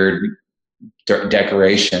weird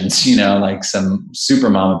decorations, like some super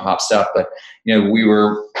mom and pop stuff. But, we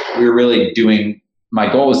were really doing,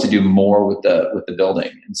 my goal was to do more with the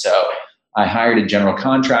building. And so I hired a general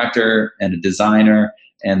contractor and a designer,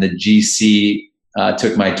 and the GC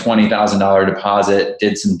took my $20,000 deposit,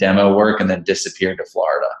 did some demo work, and then disappeared to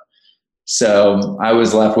Florida. So I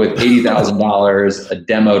was left with $80,000, a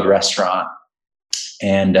demoed restaurant.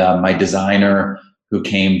 And my designer, who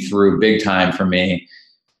came through big time for me,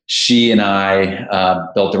 she and I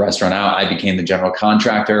built the restaurant out. I became the general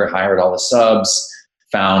contractor, hired all the subs,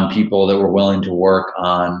 found people that were willing to work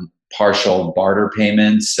on partial barter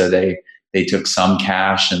payments. So they took some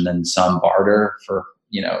cash and then some barter for,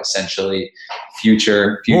 essentially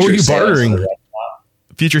future what were you bartering? Sales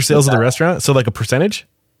future sales of the restaurant? So like a percentage?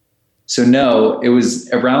 So no, it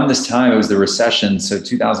was around this time, it was the recession. So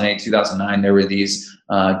 2008, 2009, there were these,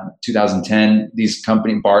 2010, these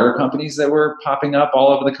barter companies that were popping up all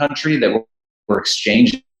over the country that were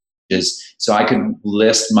exchanges. So I could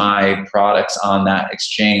list my products on that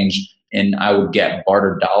exchange and I would get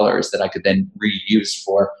barter dollars that I could then reuse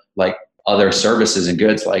for like other services and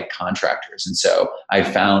goods like contractors. And so I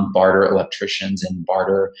found barter electricians and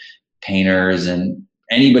barter painters and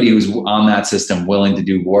anybody who's on that system willing to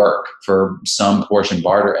do work for some portion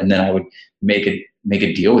barter. And then I would make a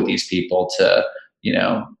deal with these people to,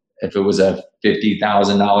 if it was a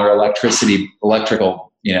 $50,000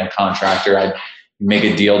 electrical, contractor, I'd make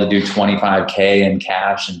a deal to do $25K in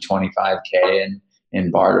cash and $25K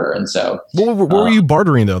in barter. And so what were you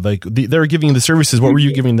bartering though? Like they were giving you the services. What were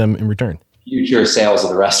you giving them in return? Future sales of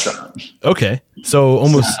the restaurant. Okay. So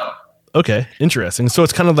almost... Okay, interesting. So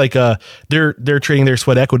it's kind of like they're trading their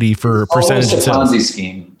sweat equity for percentage of sales. Ponzi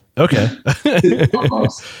scheme. Okay.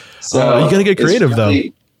 Almost. So you gotta get creative though.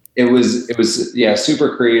 It was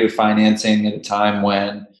super creative financing at a time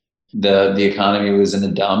when the economy was in the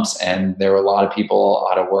dumps and there were a lot of people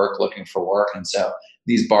out of work looking for work, and so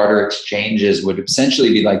these barter exchanges would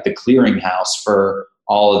essentially be like the clearinghouse for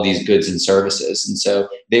all of these goods and services, and so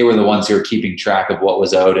they were the ones who were keeping track of what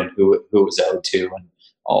was owed and who it was owed to and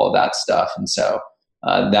all of that stuff. And so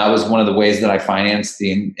that was one of the ways that I financed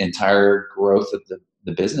the entire growth of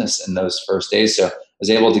the business in those first days. So I was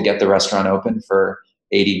able to get the restaurant open for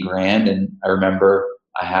 $80,000. And I remember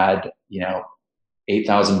I had,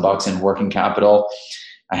 $8,000 in working capital.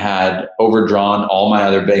 I had overdrawn all my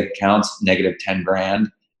other bank accounts, negative $10,000.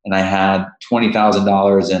 And I had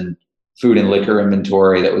 $20,000 in food and liquor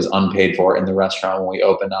inventory that was unpaid for in the restaurant when we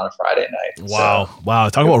opened on a Friday night. Wow.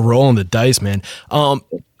 Talk about rolling the dice, man.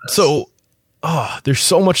 There's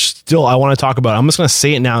so much still I want to talk about. I'm just going to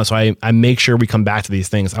say it now so I make sure we come back to these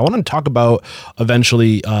things. I want to talk about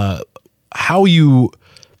eventually how you...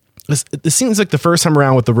 This seems like the first time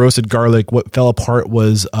around with the roasted garlic, what fell apart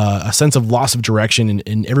was a sense of loss of direction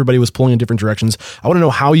and everybody was pulling in different directions. I want to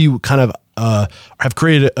know how you kind of have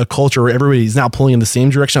created a culture where everybody's now pulling in the same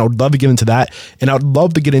direction. I would love to get into that. And I would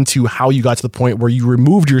love to get into how you got to the point where you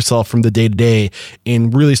removed yourself from the day to day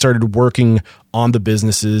and really started working on the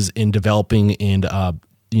businesses and developing and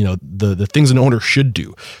the things an owner should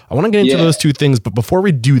do. I want to get into those two things, but before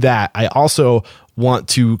we do that, I also want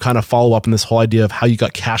to kind of follow up on this whole idea of how you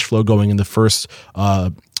got cash flow going in the first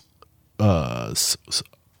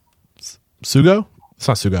Sugo? It's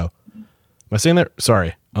not Sugo. Am I saying that?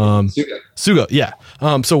 Sorry. Sugo. Yeah.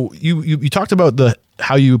 So you talked about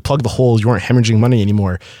how you plug the holes. You weren't hemorrhaging money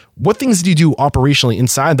anymore. What things did you do operationally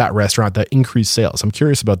inside that restaurant that increased sales? I'm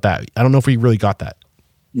curious about that. I don't know if we really got that.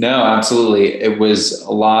 No, absolutely. It was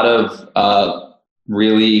a lot of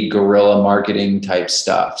really guerrilla marketing type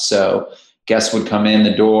stuff. So guests would come in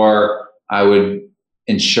the door. I would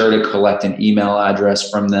ensure to collect an email address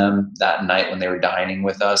from them that night when they were dining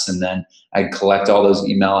with us. And then I'd collect all those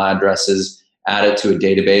email addresses, add it to a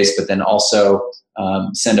database, but then also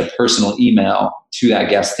send a personal email to that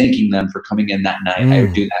guest thanking them for coming in that night. I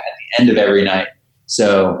would do that at the end of every night.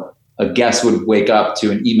 So a guest would wake up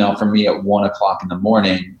to an email from me at 1:00 in the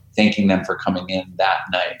morning, thanking them for coming in that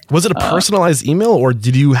night. Was it a personalized email, or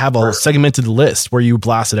did you have a segmented list where you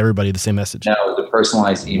blasted everybody the same message? No, it was a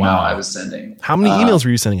personalized email I was sending. How many emails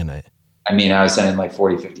were you sending a night? I mean, I was sending like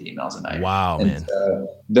 40, 50 emails a night. Wow, and man. So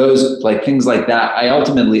those like things like that, I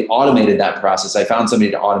ultimately automated that process. I found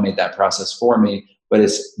somebody to automate that process for me, but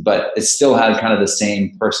it still had kind of the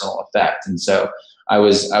same personal effect. And so I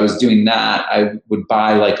was doing that. I would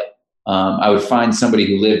buy I would find somebody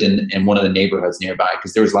who lived in one of the neighborhoods nearby,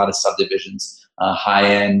 because there was a lot of subdivisions, high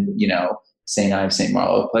end, St. Ives, St.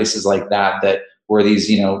 Malo, places like that were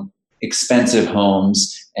these, expensive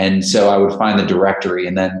homes. And so I would find the directory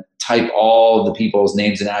and then type all the people's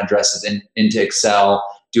names and addresses into Excel,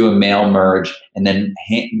 do a mail merge, and then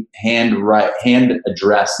hand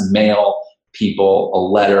address mail people a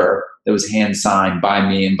letter that was hand signed by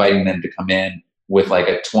me, inviting them to come in with like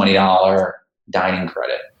a $20 dining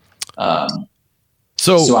credit.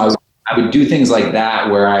 So I would do things like that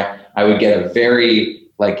where I would get a very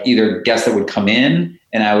either guest that would come in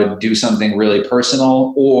and I would do something really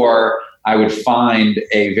personal, or I would find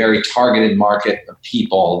a very targeted market of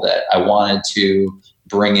people that I wanted to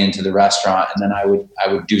bring into the restaurant. And then I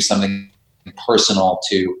would do something personal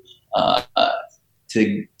to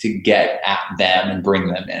get at them and bring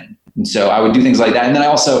them in. And so I would do things like that. And then it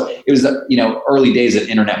was early days of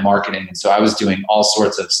internet marketing. And so I was doing all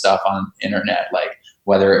sorts of stuff on internet, like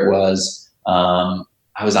whether it was, I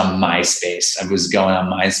was on MySpace. I was going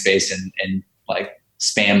on MySpace and like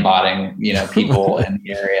spam botting, people in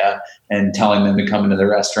the area and telling them to come into the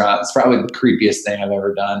restaurant. It's probably the creepiest thing I've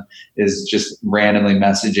ever done, is just randomly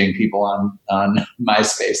messaging people on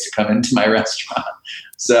MySpace to come into my restaurant.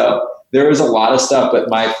 So there was a lot of stuff, but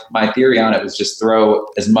my theory on it was just throw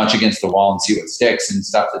as much against the wall and see what sticks, and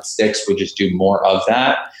stuff that sticks would just do more of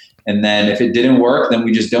that. And then if it didn't work, then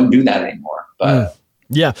we just don't do that anymore. But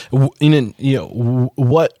yeah,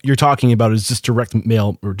 what you're talking about is just direct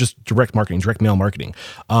mail, or just direct mail marketing.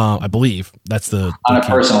 I believe that's on a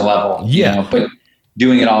personal level. Yeah, but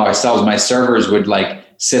doing it all ourselves. My servers would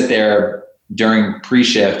sit there during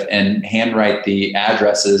pre-shift and handwrite the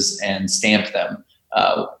addresses and stamp them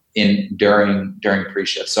during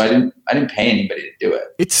pre-shift. So I didn't pay anybody to do it.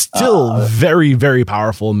 It's still very, very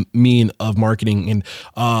powerful mean of marketing. And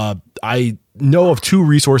I know of two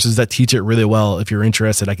resources that teach it really well. If you're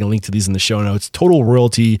interested, I can link to these in the show notes. Total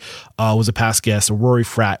Royalty was a past guest. Rory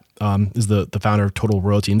Fratt is the founder of Total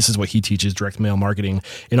Royalty. And this is what he teaches, direct mail marketing.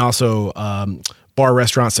 And also Bar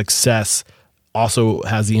Restaurant Success also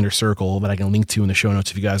has the Inner Circle that I can link to in the show notes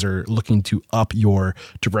if you guys are looking to up your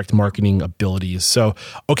direct marketing abilities. So,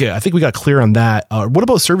 okay, I think we got clear on that. What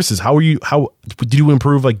about services? How did you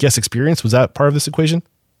improve guest experience? Was that part of this equation?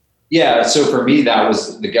 Yeah. So for me, that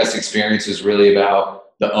was the guest experience was really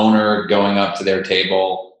about the owner going up to their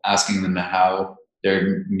table, asking them how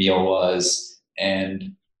their meal was,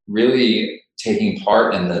 and really taking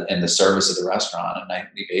part in the service of the restaurant on a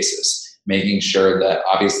nightly basis. Making sure that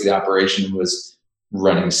obviously the operation was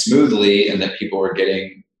running smoothly and that people were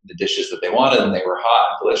getting the dishes that they wanted and they were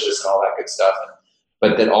hot and delicious and all that good stuff.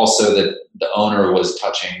 But that also that the owner was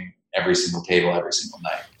touching every single table every single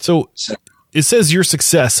night. So it says your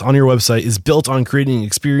success on your website is built on creating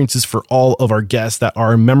experiences for all of our guests that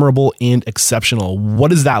are memorable and exceptional.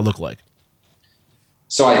 What does that look like?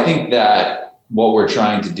 So I think that what we're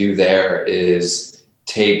trying to do there is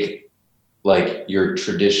take your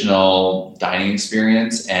traditional dining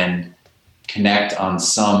experience and connect on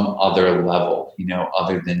some other level,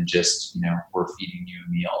 other than just, we're feeding you a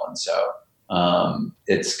meal. And so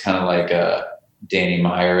it's kind of like a Danny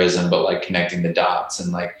Meyerism, but connecting the dots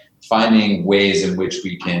and finding ways in which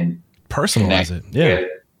we can personalize it with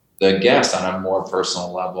the guest on a more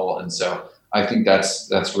personal level. And so I think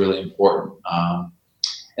that's really important.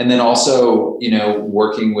 And then also,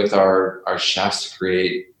 working with our chefs to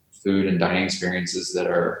create food and dining experiences that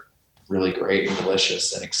are really great and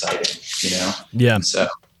delicious and exciting, Yeah. And so,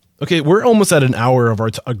 okay, we're almost at an hour of our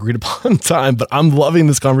agreed upon time, but I'm loving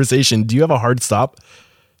this conversation. Do you have a hard stop?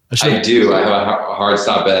 I do. I have a hard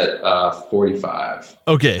stop at 45.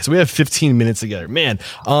 Okay, so we have 15 minutes together, man.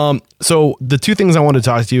 So the two things I want to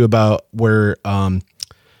talk to you about were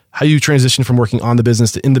how you transitioned from working on the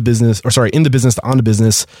business to in the business, in the business to on the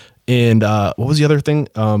business, and what was the other thing?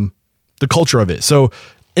 The culture of it. So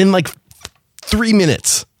in like 3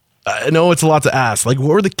 minutes, I know it's a lot to ask. Like, what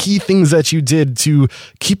were the key things that you did to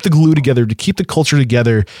keep the glue together, to keep the culture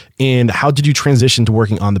together, and how did you transition to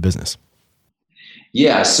working on the business?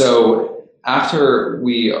 Yeah. So after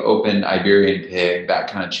we opened Iberian Pig, that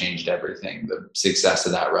kind of changed everything. The success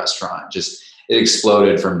of that restaurant it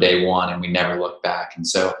exploded from day one, and we never looked back. And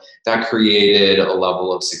so that created a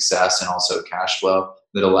level of success and also cash flow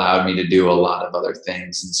that allowed me to do a lot of other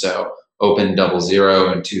things. And so opened Double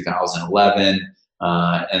Zero in 2011.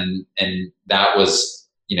 And that was,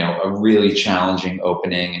 a really challenging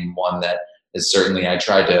opening, and one that is certainly, I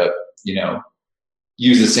tried to,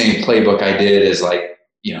 use the same playbook I did as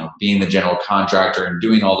being the general contractor and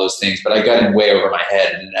doing all those things, but I got in way over my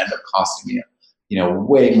head, and it ended up costing me,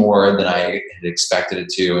 way more than I had expected it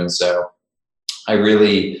to. And so I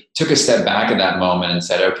really took a step back at that moment and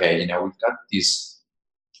said, okay, we've got these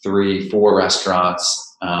 3-4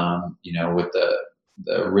 restaurants, with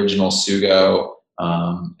the original Sugo.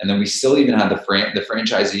 And then we still even had the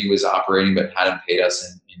franchisee was operating, but hadn't paid us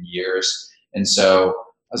in years. And so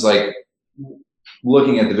I was like,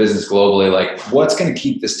 looking at the business globally, like, what's going to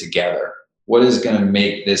keep this together? What is going to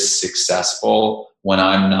make this successful when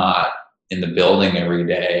I'm not in the building every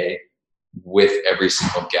day with every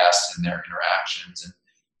single guest and their interactions? And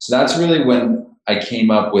so that's really when I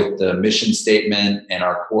came up with the mission statement and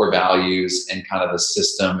our core values and kind of the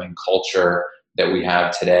system and culture that we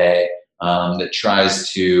have today, that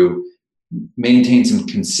tries to maintain some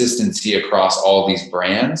consistency across all these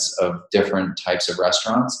brands of different types of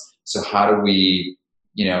restaurants. So how do we,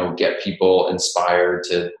 get people inspired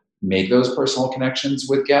to make those personal connections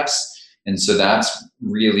with guests? And so that's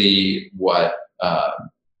really what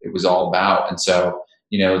it was all about. And so,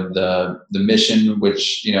 the mission,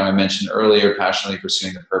 which, I mentioned earlier, passionately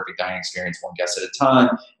pursuing the perfect dining experience, one guest at a time,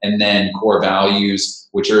 and then core values,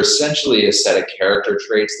 which are essentially a set of character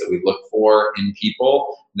traits that we look for in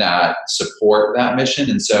people that support that mission.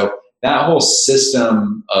 And so that whole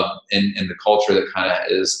system and the culture that kind of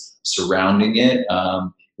is surrounding it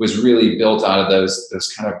was really built out of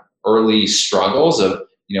those kind of early struggles of,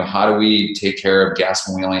 how do we take care of guests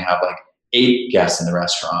when we only have like 8 guests in the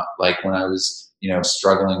restaurant, like when I was,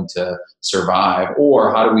 struggling to survive,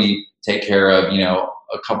 or how do we take care of,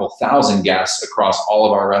 a couple thousand guests across all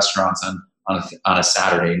of our restaurants on a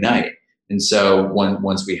Saturday night. And so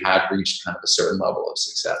once we had reached kind of a certain level of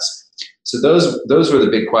success. So those were the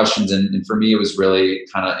big questions. And for me, it was really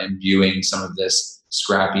kind of imbuing some of this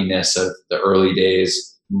scrappiness of the early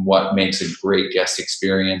days, what makes a great guest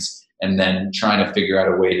experience, and then trying to figure out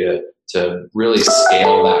a way to really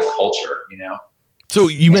scale that culture, So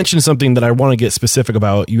you mentioned something that I want to get specific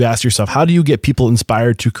about. You asked yourself, how do you get people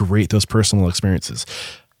inspired to create those personal experiences?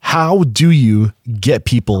 How do you get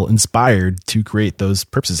people inspired to create those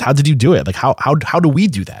purposes? How did you do it? Like how do we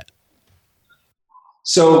do that?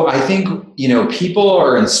 So I think, people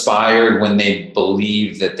are inspired when they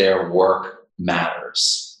believe that their work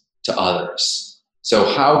matters to others. So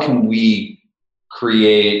how can we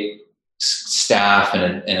create staff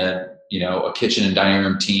and a kitchen and dining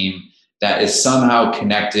room team that is somehow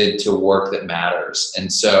connected to work that matters?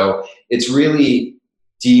 And so it's really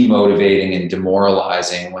demotivating and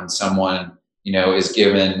demoralizing when someone, is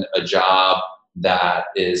given a job that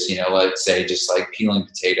is, let's say just like peeling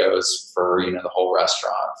potatoes for, the whole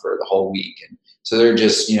restaurant for the whole week. And so they're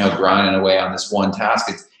just, grinding away on this one task.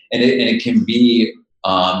 It can be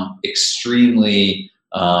extremely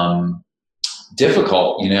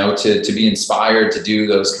difficult, to be inspired to do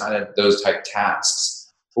those type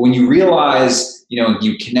tasks. But when you realize,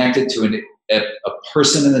 you connect it to a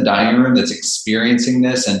person in the dining room that's experiencing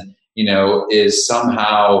this and, is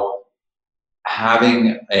somehow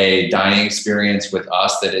having a dining experience with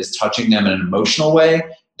us that is touching them in an emotional way,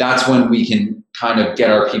 that's when we can kind of get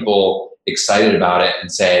our people excited about it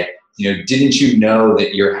and say, didn't you know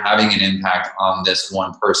that you're having an impact on this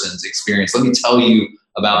one person's experience? Let me tell you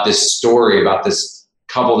about this story about this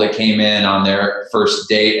couple that came in on their first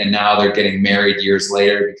date and now they're getting married years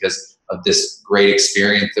later because of this great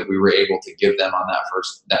experience that we were able to give them on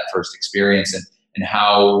that first experience, and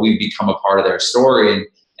how we become a part of their story.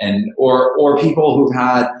 or people who've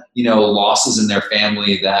had, losses in their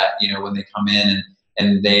family that, when they come in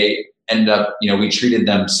and they end up, we treated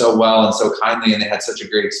them so well and so kindly, and they had such a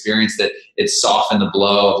great experience that it softened the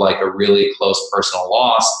blow of like a really close personal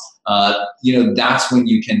loss. That's when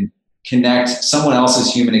you can connect someone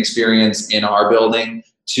else's human experience in our building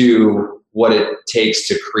to what it takes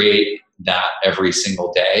to create that every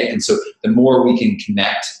single day. And so the more we can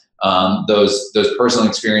connect those personal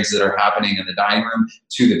experiences that are happening in the dining room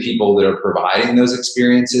to the people that are providing those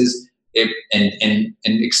experiences, and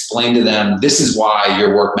explain to them, this is why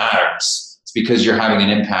your work matters. It's because you're having an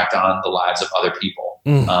impact on the lives of other people.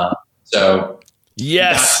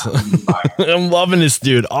 Yes. I'm loving this,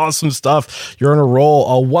 dude. Awesome stuff. You're on a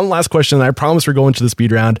roll. One last question, and I promise we're going to the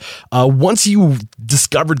speed round. Once you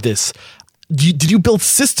discovered this, did you build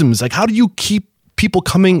systems? Like, how do you keep people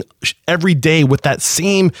coming every day with that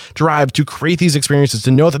same drive to create these experiences,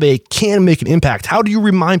 to know that they can make an impact? How do you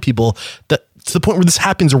remind people that to the point where this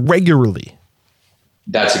happens regularly?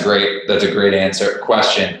 That's a great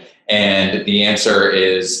question. And the answer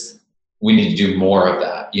is we need to do more of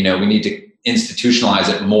that. We need to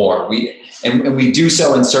institutionalize it more. We do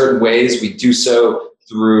so in certain ways. We do so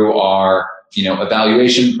through our,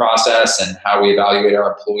 evaluation process and how we evaluate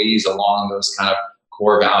our employees along those kind of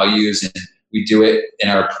core values. And we do it in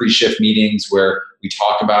our pre-shift meetings where we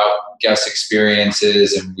talk about guest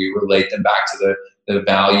experiences and we relate them back to the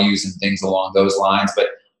values and things along those lines. But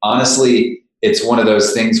honestly, it's one of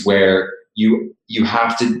those things where you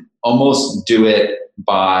have to almost do it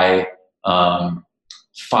by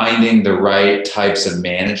finding the right types of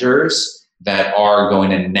managers that are going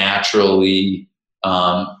to naturally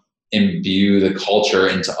imbue the culture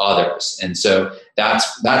into others. And so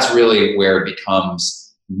that's really where it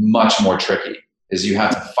becomes much more tricky, is you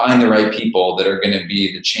have to find the right people that are going to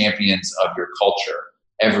be the champions of your culture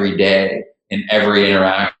every day in every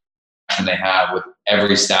interaction they have with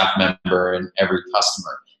every staff member and every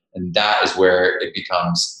customer. And that is where it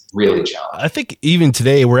becomes really challenging. I think even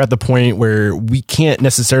today we're at the point where we can't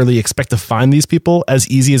necessarily expect to find these people as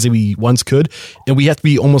easy as we once could. And we have to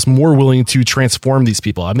be almost more willing to transform these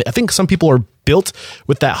people. I mean, I think some people are built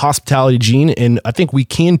with that hospitality gene, and I think we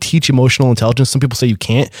can teach emotional intelligence. Some people say you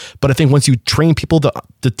can't, but I think once you train people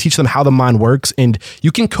to teach them how the mind works, and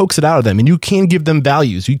you can coax it out of them, and you can give them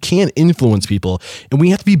values, you can influence people, and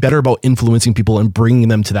we have to be better about influencing people and bringing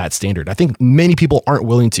them to that standard. I think many people aren't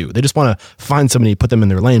willing to. They just want to find somebody, put them in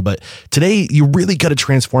their lane. But today, you really got to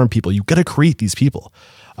transform people. You got to create these people.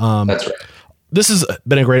 That's right. This has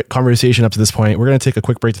been a great conversation up to this point. We're going to take a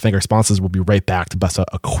quick break to thank our sponsors. We'll be right back to bust out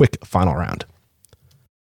a quick final round.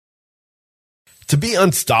 To be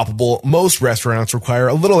unstoppable, most restaurants require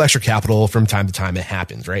a little extra capital from time to time. It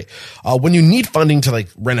happens, right? When you need funding to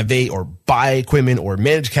renovate or buy equipment or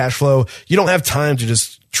manage cash flow, you don't have time to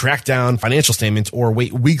just track down financial statements or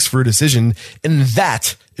wait weeks for a decision. And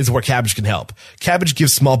that is where Kabbage can help. Kabbage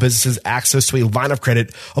gives small businesses access to a line of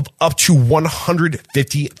credit of up to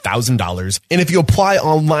 $150,000. And if you apply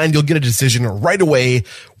online, you'll get a decision right away,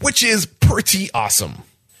 which is pretty awesome.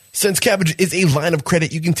 Since Kabbage is a line of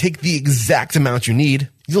credit, you can take the exact amount you need.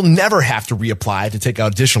 You'll never have to reapply to take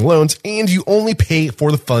out additional loans, and you only pay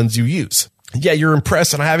for the funds you use. Yeah, you're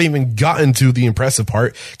impressed, and I haven't even gotten to the impressive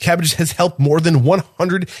part. Kabbage has helped more than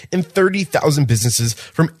 130,000 businesses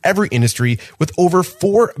from every industry with over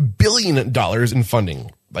 $4 billion in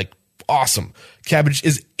funding. Awesome. Kabbage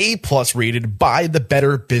is A+ rated by the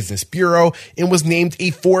Better Business Bureau and was named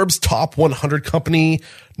a Forbes Top 100 company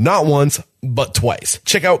not once, but twice.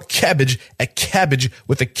 Check out Kabbage at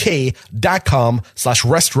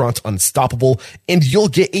kabbage.com/restaurant unstoppable, and you'll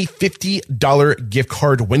get a $50 gift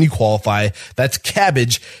card when you qualify. That's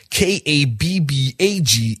Kabbage,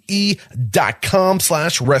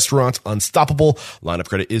 KABBAGE.com/restaurant unstoppable. Line of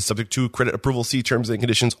credit is subject to credit approval. See terms and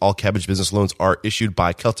conditions. All Kabbage business loans are issued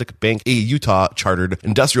by Celtic Bank, a Utah chartered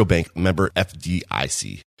industrial bank, member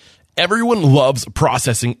FDIC. Everyone loves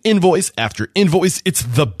processing invoice after invoice. It's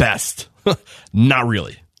the best. Not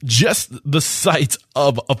really. Just the sight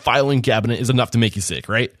of a filing cabinet is enough to make you sick,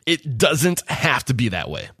 right? It doesn't have to be that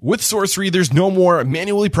way. With Sorcery, there's no more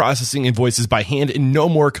manually processing invoices by hand and no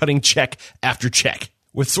more cutting check after check.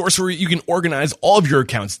 With Sorcery, you can organize all of your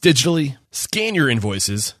accounts digitally, scan your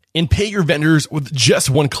invoices, and pay your vendors with just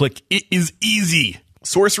one click. It is easy.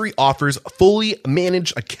 Sorcery offers fully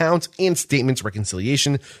managed accounts and statements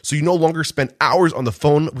reconciliation, so you no longer spend hours on the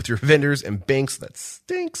phone with your vendors and banks. That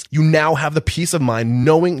stinks. You now have the peace of mind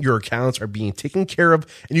knowing your accounts are being taken care of,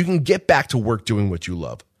 and you can get back to work doing what you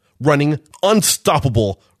love, running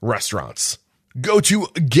unstoppable restaurants. Go to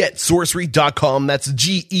getsourcery.com. That's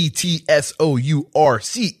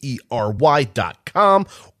GETSOURCERY.com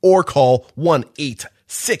or call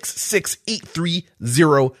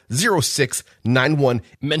 1-866-830-0691.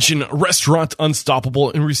 Mention Restaurant Unstoppable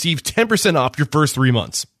and receive 10% off your first 3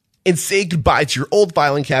 months. And say goodbye to your old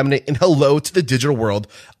filing cabinet and hello to the digital world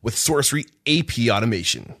with Sourcery AP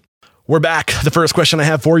automation. We're back. The first question I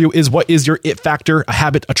have for you is, what is your it factor, a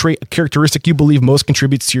habit, a trait, a characteristic you believe most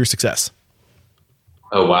contributes to your success?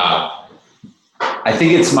 Oh, wow. I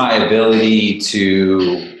think it's my ability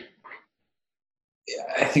to,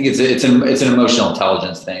 I think it's an emotional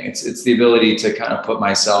intelligence thing. It's the ability to kind of put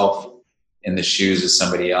myself in the shoes of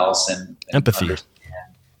somebody else and empathy, understand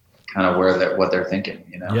kind of what they're thinking,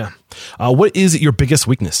 you know? Yeah. What is your biggest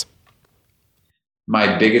weakness?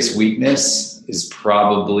 My biggest weakness is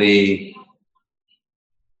probably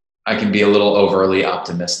I can be a little overly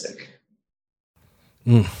optimistic.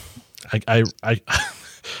 I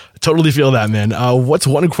totally feel that, man. What's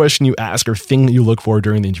one question you ask or thing that you look for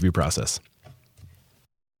during the interview process?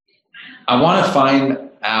 I want to find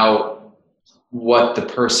out what the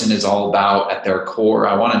person is all about at their core.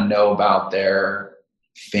 I want to know about their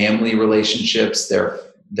family relationships,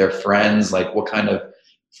 their friends, like what kind of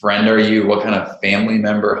friend are you? What kind of family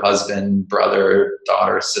member, husband, brother,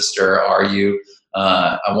 daughter, sister are you?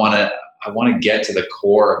 I want to get to the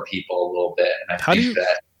core of people a little bit. And I think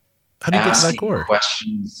that how do you get to that core?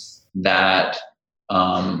 Questions that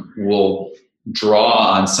will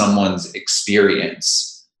draw on someone's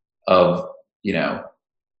experience of,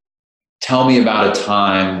 tell me about a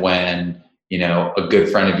time when, a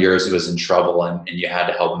good friend of yours was in trouble and you had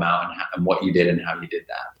to help them out and what you did and how you did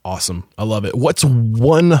that. Awesome. I love it. What's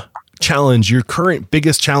one challenge, your current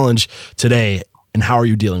biggest challenge today, and how are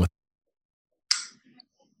you dealing with it?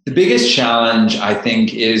 The biggest challenge, I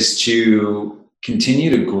think, is to continue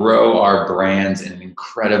to grow our brands in an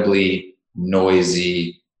incredibly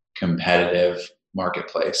noisy, competitive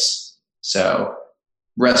marketplace. So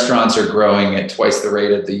restaurants are growing at twice the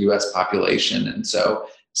rate of the US population. And so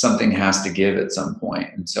something has to give at some point.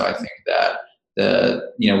 And so I think that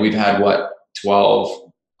we've had 12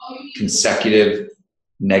 consecutive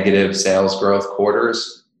negative sales growth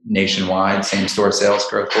quarters nationwide, same store sales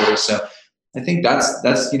growth quarters. So I think that's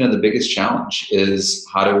the biggest challenge is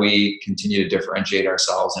how do we continue to differentiate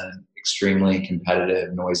ourselves in an extremely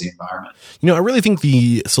competitive, noisy environment? I really think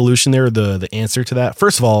the solution there, the answer to that,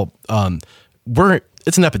 first of all,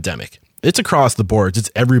 it's an epidemic. It's across the board.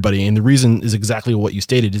 It's everybody. And the reason is exactly what you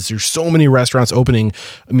stated is there's so many restaurants opening.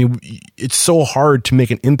 I mean, it's so hard to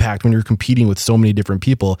make an impact when you're competing with so many different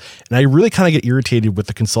people. And I really kind of get irritated with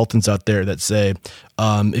the consultants out there that say,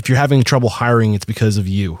 if you're having trouble hiring, it's because of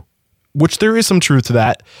you, which there is some truth to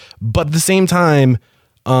that. But at the same time,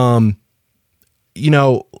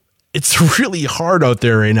 it's really hard out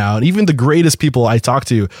there right now. And even the greatest people I talk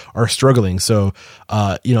to are struggling. So,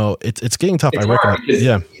 it's getting tough. It's I reckon.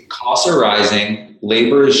 Yeah. Costs are rising.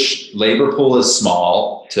 Labor pool is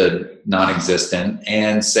small to non-existent,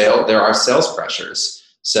 and there are sales pressures.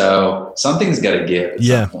 So something's got to give at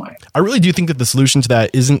some point. I really do think that the solution to that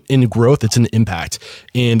isn't in growth, it's in impact.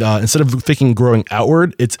 And instead of thinking growing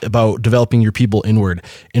outward, it's about developing your people inward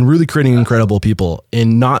and really creating incredible people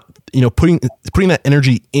and not, putting that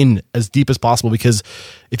energy in as deep as possible. Because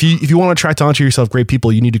if you want to attract onto yourself great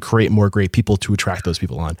people, you need to create more great people to attract those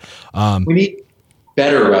people on. We need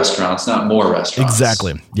better restaurants, not more restaurants.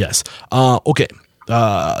 Exactly. Yes. Okay.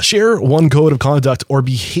 Share one code of conduct or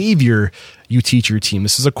behavior you teach your team.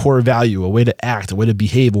 This is a core value, a way to act, a way to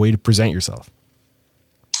behave, a way to present yourself.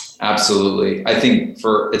 Absolutely. I think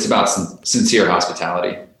it's about sincere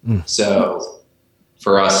hospitality. So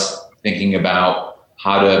for us, thinking about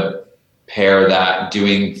how to pair that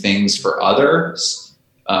doing things for others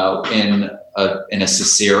in a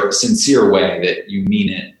sincere way that you mean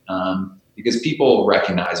it. Because people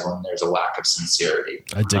recognize when there's a lack of sincerity.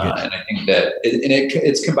 I dig it. And I think that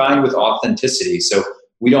it's combined with authenticity. So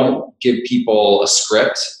we don't give people a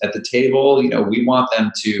script at the table. We want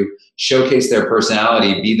them to showcase their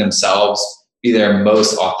personality, be themselves, be their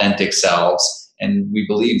most authentic selves. And we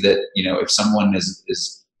believe that, if someone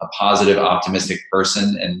is a positive, optimistic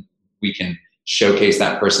person and we can showcase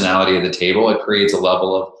that personality at the table, it creates a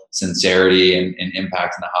level of sincerity and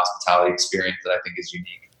impact in the hospitality experience that I think is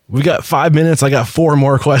unique. We got 5 minutes. I got 4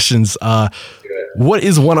 more questions. What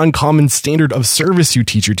is one uncommon standard of service you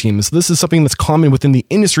teach your team? So this is something that's common within the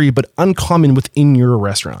industry, but uncommon within your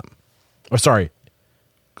restaurant. Oh, sorry.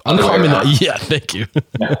 Uncommon. Yeah, thank you.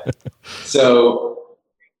 Yeah. So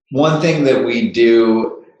one thing that we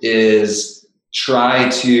do is try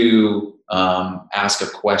to ask a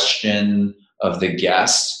question of the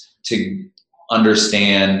guest to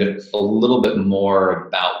understand a little bit more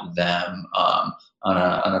about them on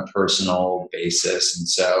a personal basis. And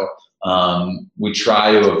so we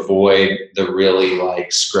try to avoid the really like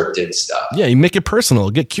scripted stuff. Yeah, you make it personal,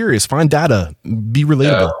 get curious, find data, be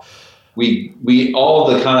relatable. So we all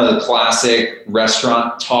the kind of the classic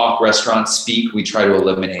restaurant talk, restaurant speak, we try to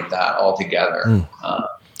eliminate that altogether.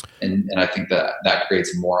 And I think that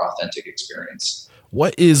creates a more authentic experience.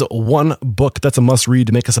 What is one book that's a must read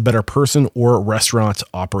to make us a better person or restaurant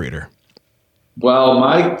operator? Well,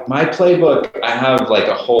 my playbook, I have like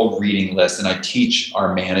a whole reading list, and I teach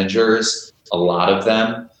our managers a lot of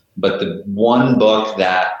them. But the one book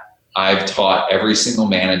that I've taught every single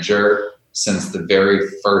manager since the very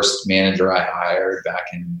first manager I hired back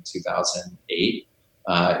in 2008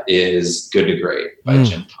 is Good to Great by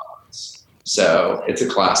Jim Collins. So it's a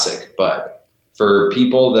classic, but for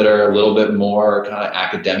people that are a little bit more kind of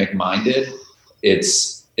academic minded,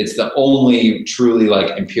 it's the only truly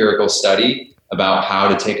like empirical study about how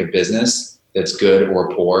to take a business that's good or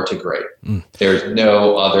poor to great. There's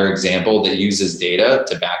no other example that uses data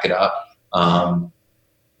to back it up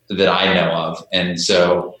that I know of. And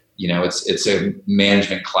so, it's a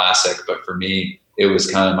management classic, but for me, it was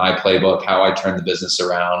kind of my playbook, how I turned the business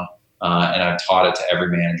around. And I've taught it to every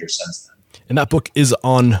manager since then. And that book is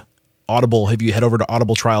on Audible. If you head over to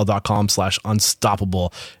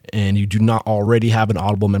audibletrial.com/unstoppable and you do not already have an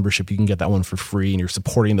Audible membership, you can get that one for free, and you're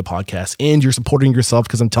supporting the podcast and you're supporting yourself,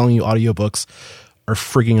 because I'm telling you, audiobooks are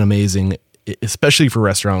freaking amazing, especially for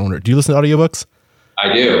restaurant owners. Do you listen to audiobooks?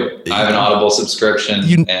 I do. I have an Audible subscription,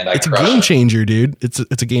 and it's a game changer, dude. It's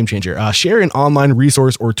a game changer. Share an online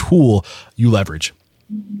resource or tool you leverage.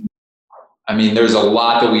 I mean, there's a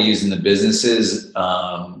lot that we use in the businesses.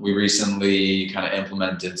 We recently kind of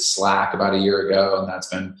implemented Slack about a year ago, and that's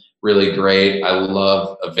been really great. I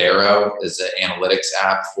love Avero as an analytics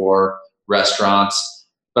app for restaurants.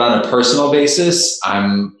 But on a personal basis,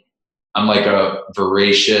 I'm like a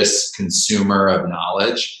voracious consumer of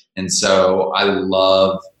knowledge. And so I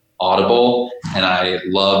love Audible, and I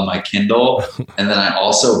love my Kindle. And then I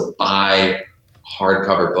also buy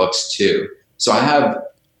hardcover books too. So I have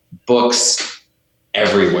books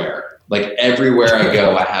everywhere. Like everywhere I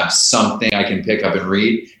go, I have something I can pick up and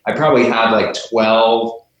read. I probably have like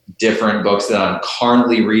 12 different books that I'm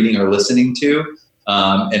currently reading or listening to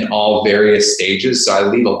in all various stages. So I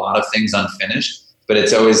leave a lot of things unfinished, but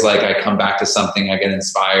it's always like I come back to something, I get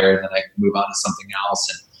inspired, and then I move on to something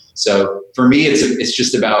else. And so for me, it's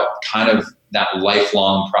just about kind of that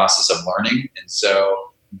lifelong process of learning. And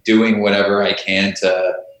so doing whatever I can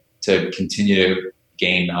to continue to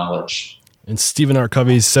gain knowledge. And Stephen R.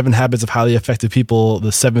 Covey's 7 Habits of Highly Effective People, the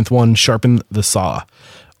 7th one, sharpen the saw.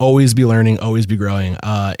 Always be learning, always be growing.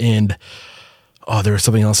 There was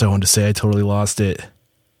something else I wanted to say. I totally lost it.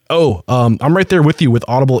 I'm right there with you with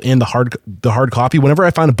Audible and the hard copy. Whenever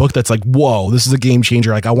I find a book that's like, whoa, this is a game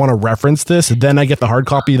changer, like I want to reference this, then I get the hard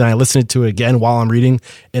copy, then I listen to it again while I'm reading,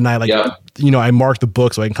 and I I mark the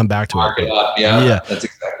book so I can come back to mark it up. Yeah, that's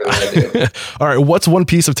exactly what I do. All right, what's one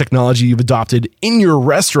piece of technology you've adopted in your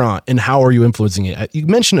restaurant, and how are you influencing it? You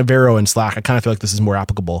mentioned Avero and Slack. I kind of feel like this is more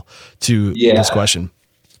applicable to this question.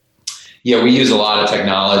 Yeah, we use a lot of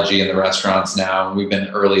technology in the restaurants now, and we've been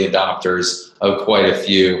early adopters of quite a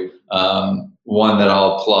few. One that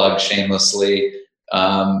I'll plug shamelessly,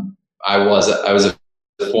 I was a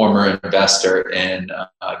former investor in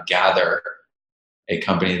Gather, a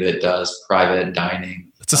company that does private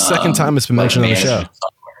dining. It's the second time it's been mentioned on the show.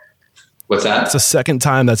 What's that? It's the second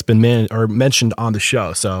time that's been mentioned on the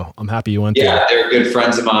show, so I'm happy you went there. Yeah, they're good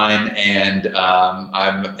friends of mine, and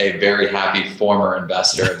I'm a very happy former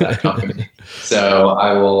investor of that company. So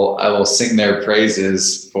I will sing their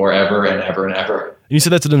praises forever and ever and ever. You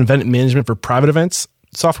said that's an event management for private events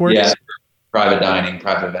software? Yeah, private dining,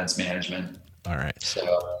 private events management. All right.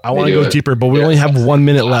 So I want to go deeper, but we only have 1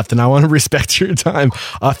 minute left, and I want to respect your time.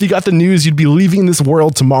 If you got the news, you'd be leaving this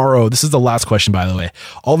world tomorrow. This is the last question, by the way.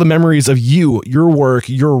 All the memories of you, your work,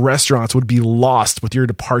 your restaurants would be lost with your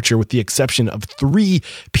departure, with the exception of 3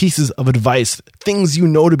 pieces of advice, things you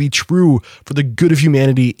know to be true for the good of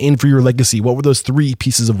humanity and for your legacy. What would those 3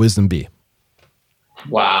 pieces of wisdom be?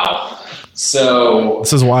 Wow. So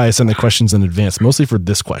this is why I send the questions in advance, mostly for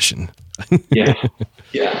this question. Yeah.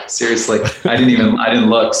 Seriously, I didn't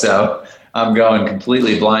look, so I'm going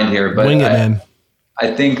completely blind here. But wing it, man.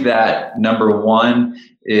 I think that number 1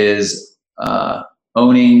 is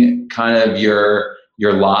owning kind of your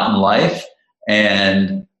lot in life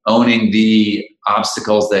and owning the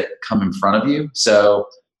obstacles that come in front of you. So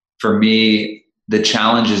for me, the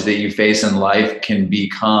challenges that you face in life can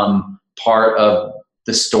become part of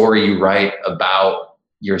the story you write about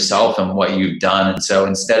yourself and what you've done. And so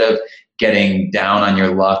instead of getting down on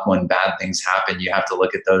your luck when bad things happen, you have to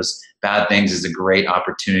look at those bad things as a great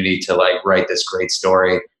opportunity to like write this great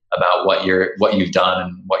story about what you've done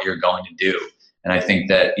and what you're going to do. And I think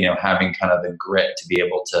that, you know, having kind of the grit to be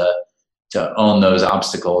able to own those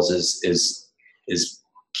obstacles is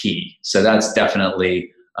key. So that's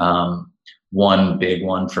definitely one big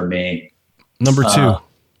one for me. Number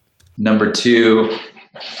two,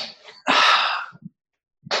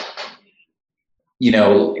 you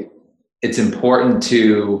know, it's important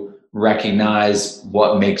to recognize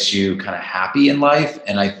what makes you kind of happy in life.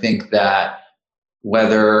 And I think that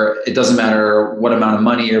whether it doesn't matter what amount of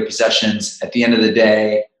money or possessions, at the end of the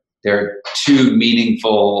day, there are two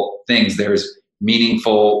meaningful things. There's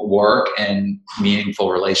meaningful work and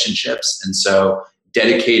meaningful relationships. And so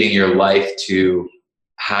dedicating your life to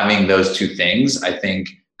having those two things, I think,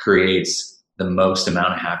 creates the most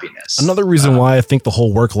amount of happiness. Another reason why I think the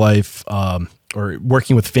whole work life or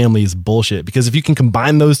working with family is bullshit, because if you can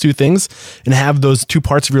combine those two things and have those two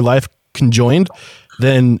parts of your life conjoined,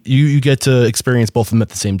 then you get to experience both of them at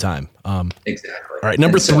the same time. Exactly. All right,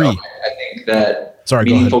 number three. I think that Sorry,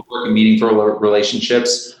 meaningful work and meaningful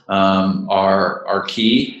relationships are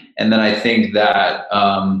key. And then I think that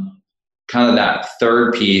kind of that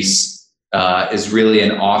third piece is really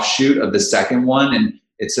an offshoot of the second one. And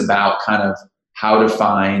it's about kind of how to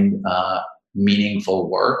find meaningful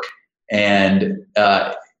work. And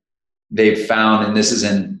they've found, and this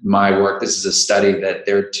isn't my work, this is a study, that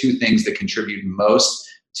there are two things that contribute most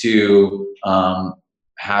to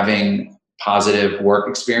having positive work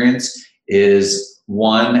experience. Is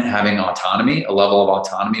one, having autonomy, a level of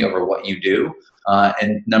autonomy over what you do.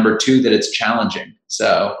 And number two, that it's challenging.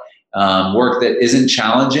 So work that isn't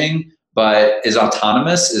challenging but is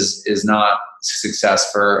autonomous is not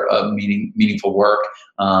success for a meaningful work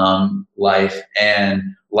life. And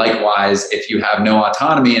likewise, if you have no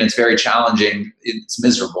autonomy and it's very challenging, it's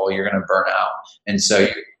miserable. You're going to burn out. And so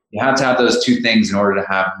you have to have those two things in order to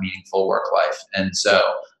have a meaningful work life. And so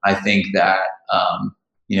I think that,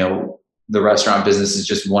 you know, the restaurant business is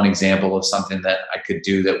just one example of something that I could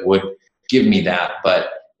do that would give me that. But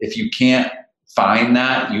if you can't find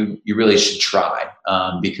that, you really should try,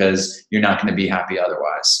 because you're not going to be happy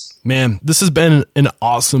otherwise. Man, this has been an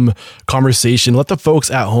awesome conversation. Let the folks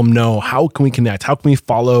at home know, how can we connect? How can we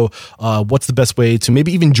follow? What's the best way to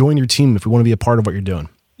maybe even join your team if we want to be a part of what you're doing?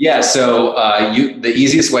 Yeah, so the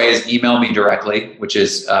easiest way is email me directly, which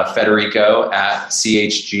is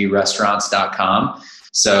Federico@chgrestaurants.com.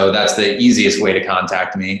 So that's the easiest way to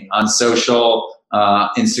contact me. On social,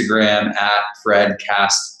 Instagram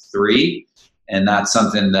 @FredCast3. And that's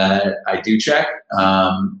something that I do check.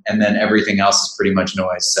 And then everything else is pretty much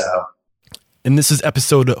noise. So, and this is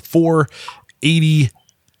episode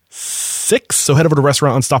 486. So head over to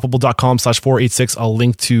restaurantunstoppable.com/486. I'll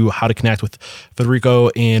link to how to connect with Federico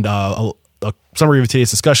and a summary of today's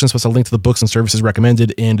discussions, plus a link to the books and services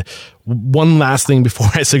recommended. And one last thing before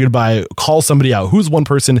I say goodbye, call somebody out. Who's one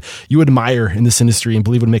person you admire in this industry and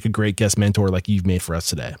believe would make a great guest mentor like you've made for us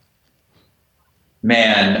today?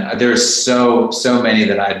 Man, there's so many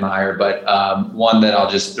that I admire, but one that I'll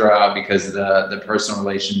just throw out because the personal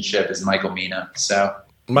relationship is Michael Mina. So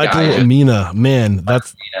Michael Mina, man,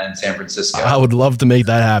 that's Mina in San Francisco. I would love to make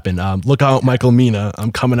that happen. Look out, Michael Mina.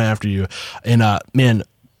 I'm coming after you. And man,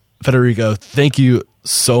 Federico, thank you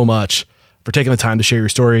so much for taking the time to share your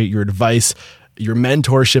story, your advice, your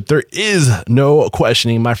mentorship. There is no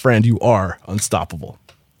questioning, my friend, you are unstoppable.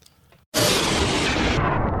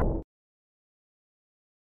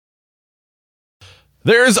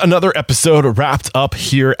 There's another episode wrapped up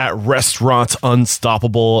here at Restaurant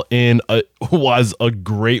Unstoppable, and it was a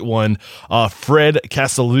great one. Fred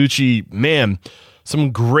Castellucci, man,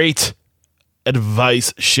 some great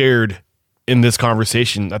advice shared in this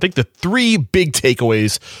conversation. I think the three big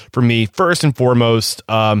takeaways for me, first and foremost,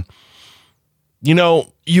 you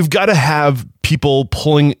know, you've got to have people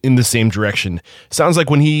pulling in the same direction. Sounds like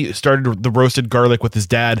when he started the roasted garlic with his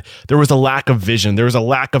dad, there was a lack of vision. There was a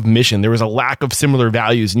lack of mission. There was a lack of similar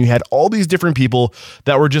values. And you had all these different people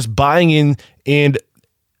that were just buying in, and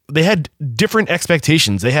they had different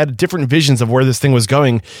expectations. They had different visions of where this thing was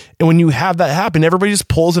going. And when you have that happen, everybody just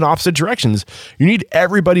pulls in opposite directions. You need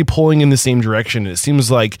everybody pulling in the same direction. And it seems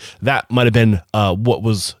like that might have been what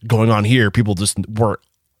was going on here. People just weren't,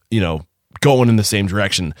 you know, going in the same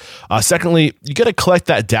direction. Secondly, you got to collect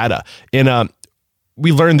that data. And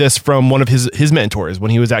we learned this from one of his mentors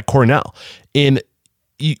when he was at Cornell. And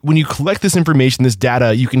when you collect this information, this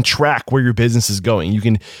data, you can track where your business is going. You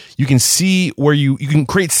can see where you can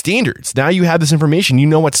create standards. Now you have this information, you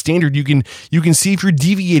know what standard you can see if you're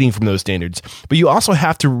deviating from those standards. But you also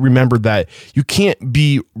have to remember that you can't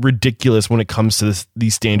be ridiculous when it comes to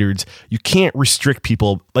these standards. You can't restrict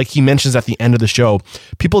people. Like he mentions at the end of the show,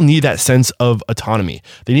 people need that sense of autonomy.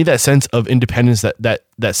 They need that sense of independence, that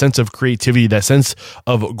sense of creativity, that sense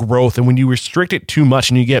of growth. And when you restrict it too much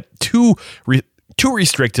and you get too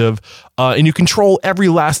restrictive and you control every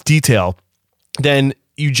last detail, then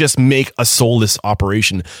you just make a soulless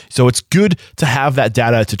operation. So it's good to have that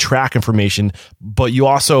data to track information, but you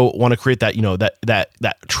also want to create that,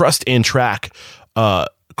 that trust and track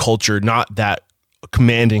culture, not that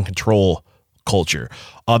command and control culture.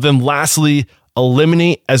 Then lastly,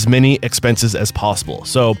 eliminate as many expenses as possible.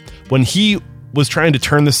 So when he was trying to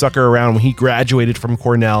turn the sucker around, when he graduated from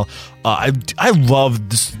Cornell, I love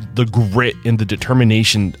the grit and the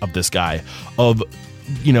determination of this guy, of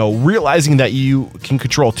realizing that you can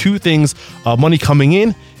control two things: money coming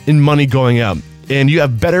in and money going out, and you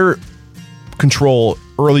have better control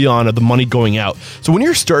early on of the money going out. So when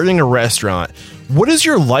you're starting a restaurant, what does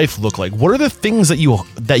your life look like? What are the things that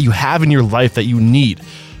you have in your life that you need?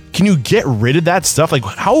 Can you get rid of that stuff? Like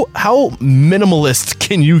how minimalist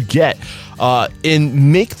can you get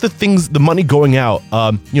and make the money going out,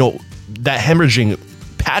 that hemorrhaging,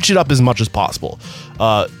 patch it up as much as possible.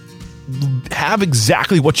 Have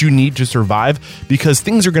exactly what you need to survive, because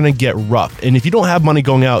things are going to get rough. And if you don't have money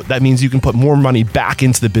going out, that means you can put more money back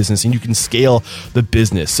into the business and you can scale the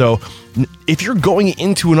business. So if you're going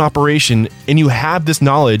into an operation and you have this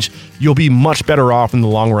knowledge, you'll be much better off in the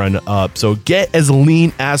long run. So get as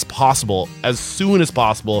lean as possible, as soon as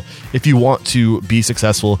possible, if you want to be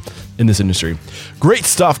successful in this industry. Great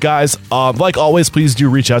stuff, guys. Like always, please do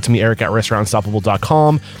reach out to me,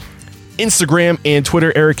 Eric@restaurantunstoppable.com. Instagram and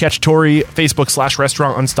Twitter, Eric Cacciatore, Facebook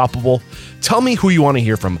 /Restaurant Unstoppable. Tell me who you want to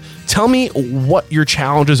hear from. Tell me what your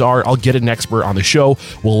challenges are. I'll get an expert on the show.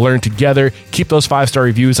 We'll learn together. Keep those 5-star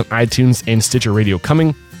reviews on iTunes and Stitcher Radio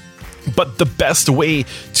coming. But the best way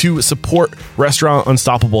to support Restaurant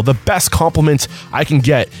Unstoppable, the best compliment I can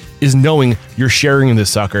get, is knowing you're sharing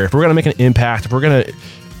this sucker. If we're going to make an impact, if we're going to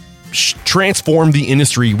transform the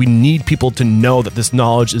industry, we need people to know that this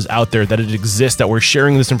knowledge is out there, that it exists, that we're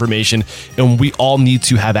sharing this information, and we all need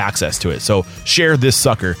to have access to it. So share this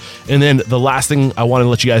sucker. And then the last thing I want to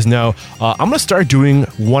let you guys know, I'm going to start doing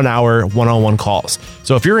 1-hour one-on-one calls.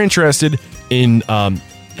 So if you're interested in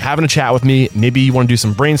having a chat with me, maybe you want to do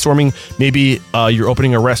some brainstorming, maybe you're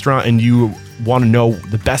opening a restaurant and you want to know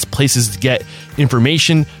the best places to get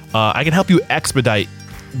information, I can help you expedite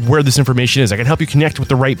where this information is. I can help you connect with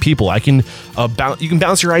the right people. I can you can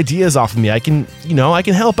bounce your ideas off of me. I can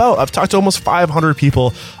help out. I've talked to almost 500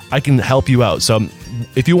 people. I can help you out. So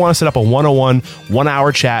if you want to set up a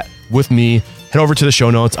 1-hour chat with me, head over to the show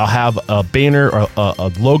notes. I'll have a banner or a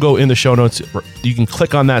logo in the show notes. You can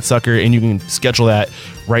click on that sucker and you can schedule that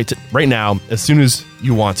right now as soon as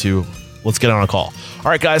you want to. Let's get on a call.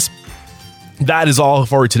 All right, guys. That is all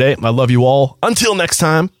for today. I love you all. Until next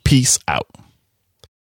time, peace out.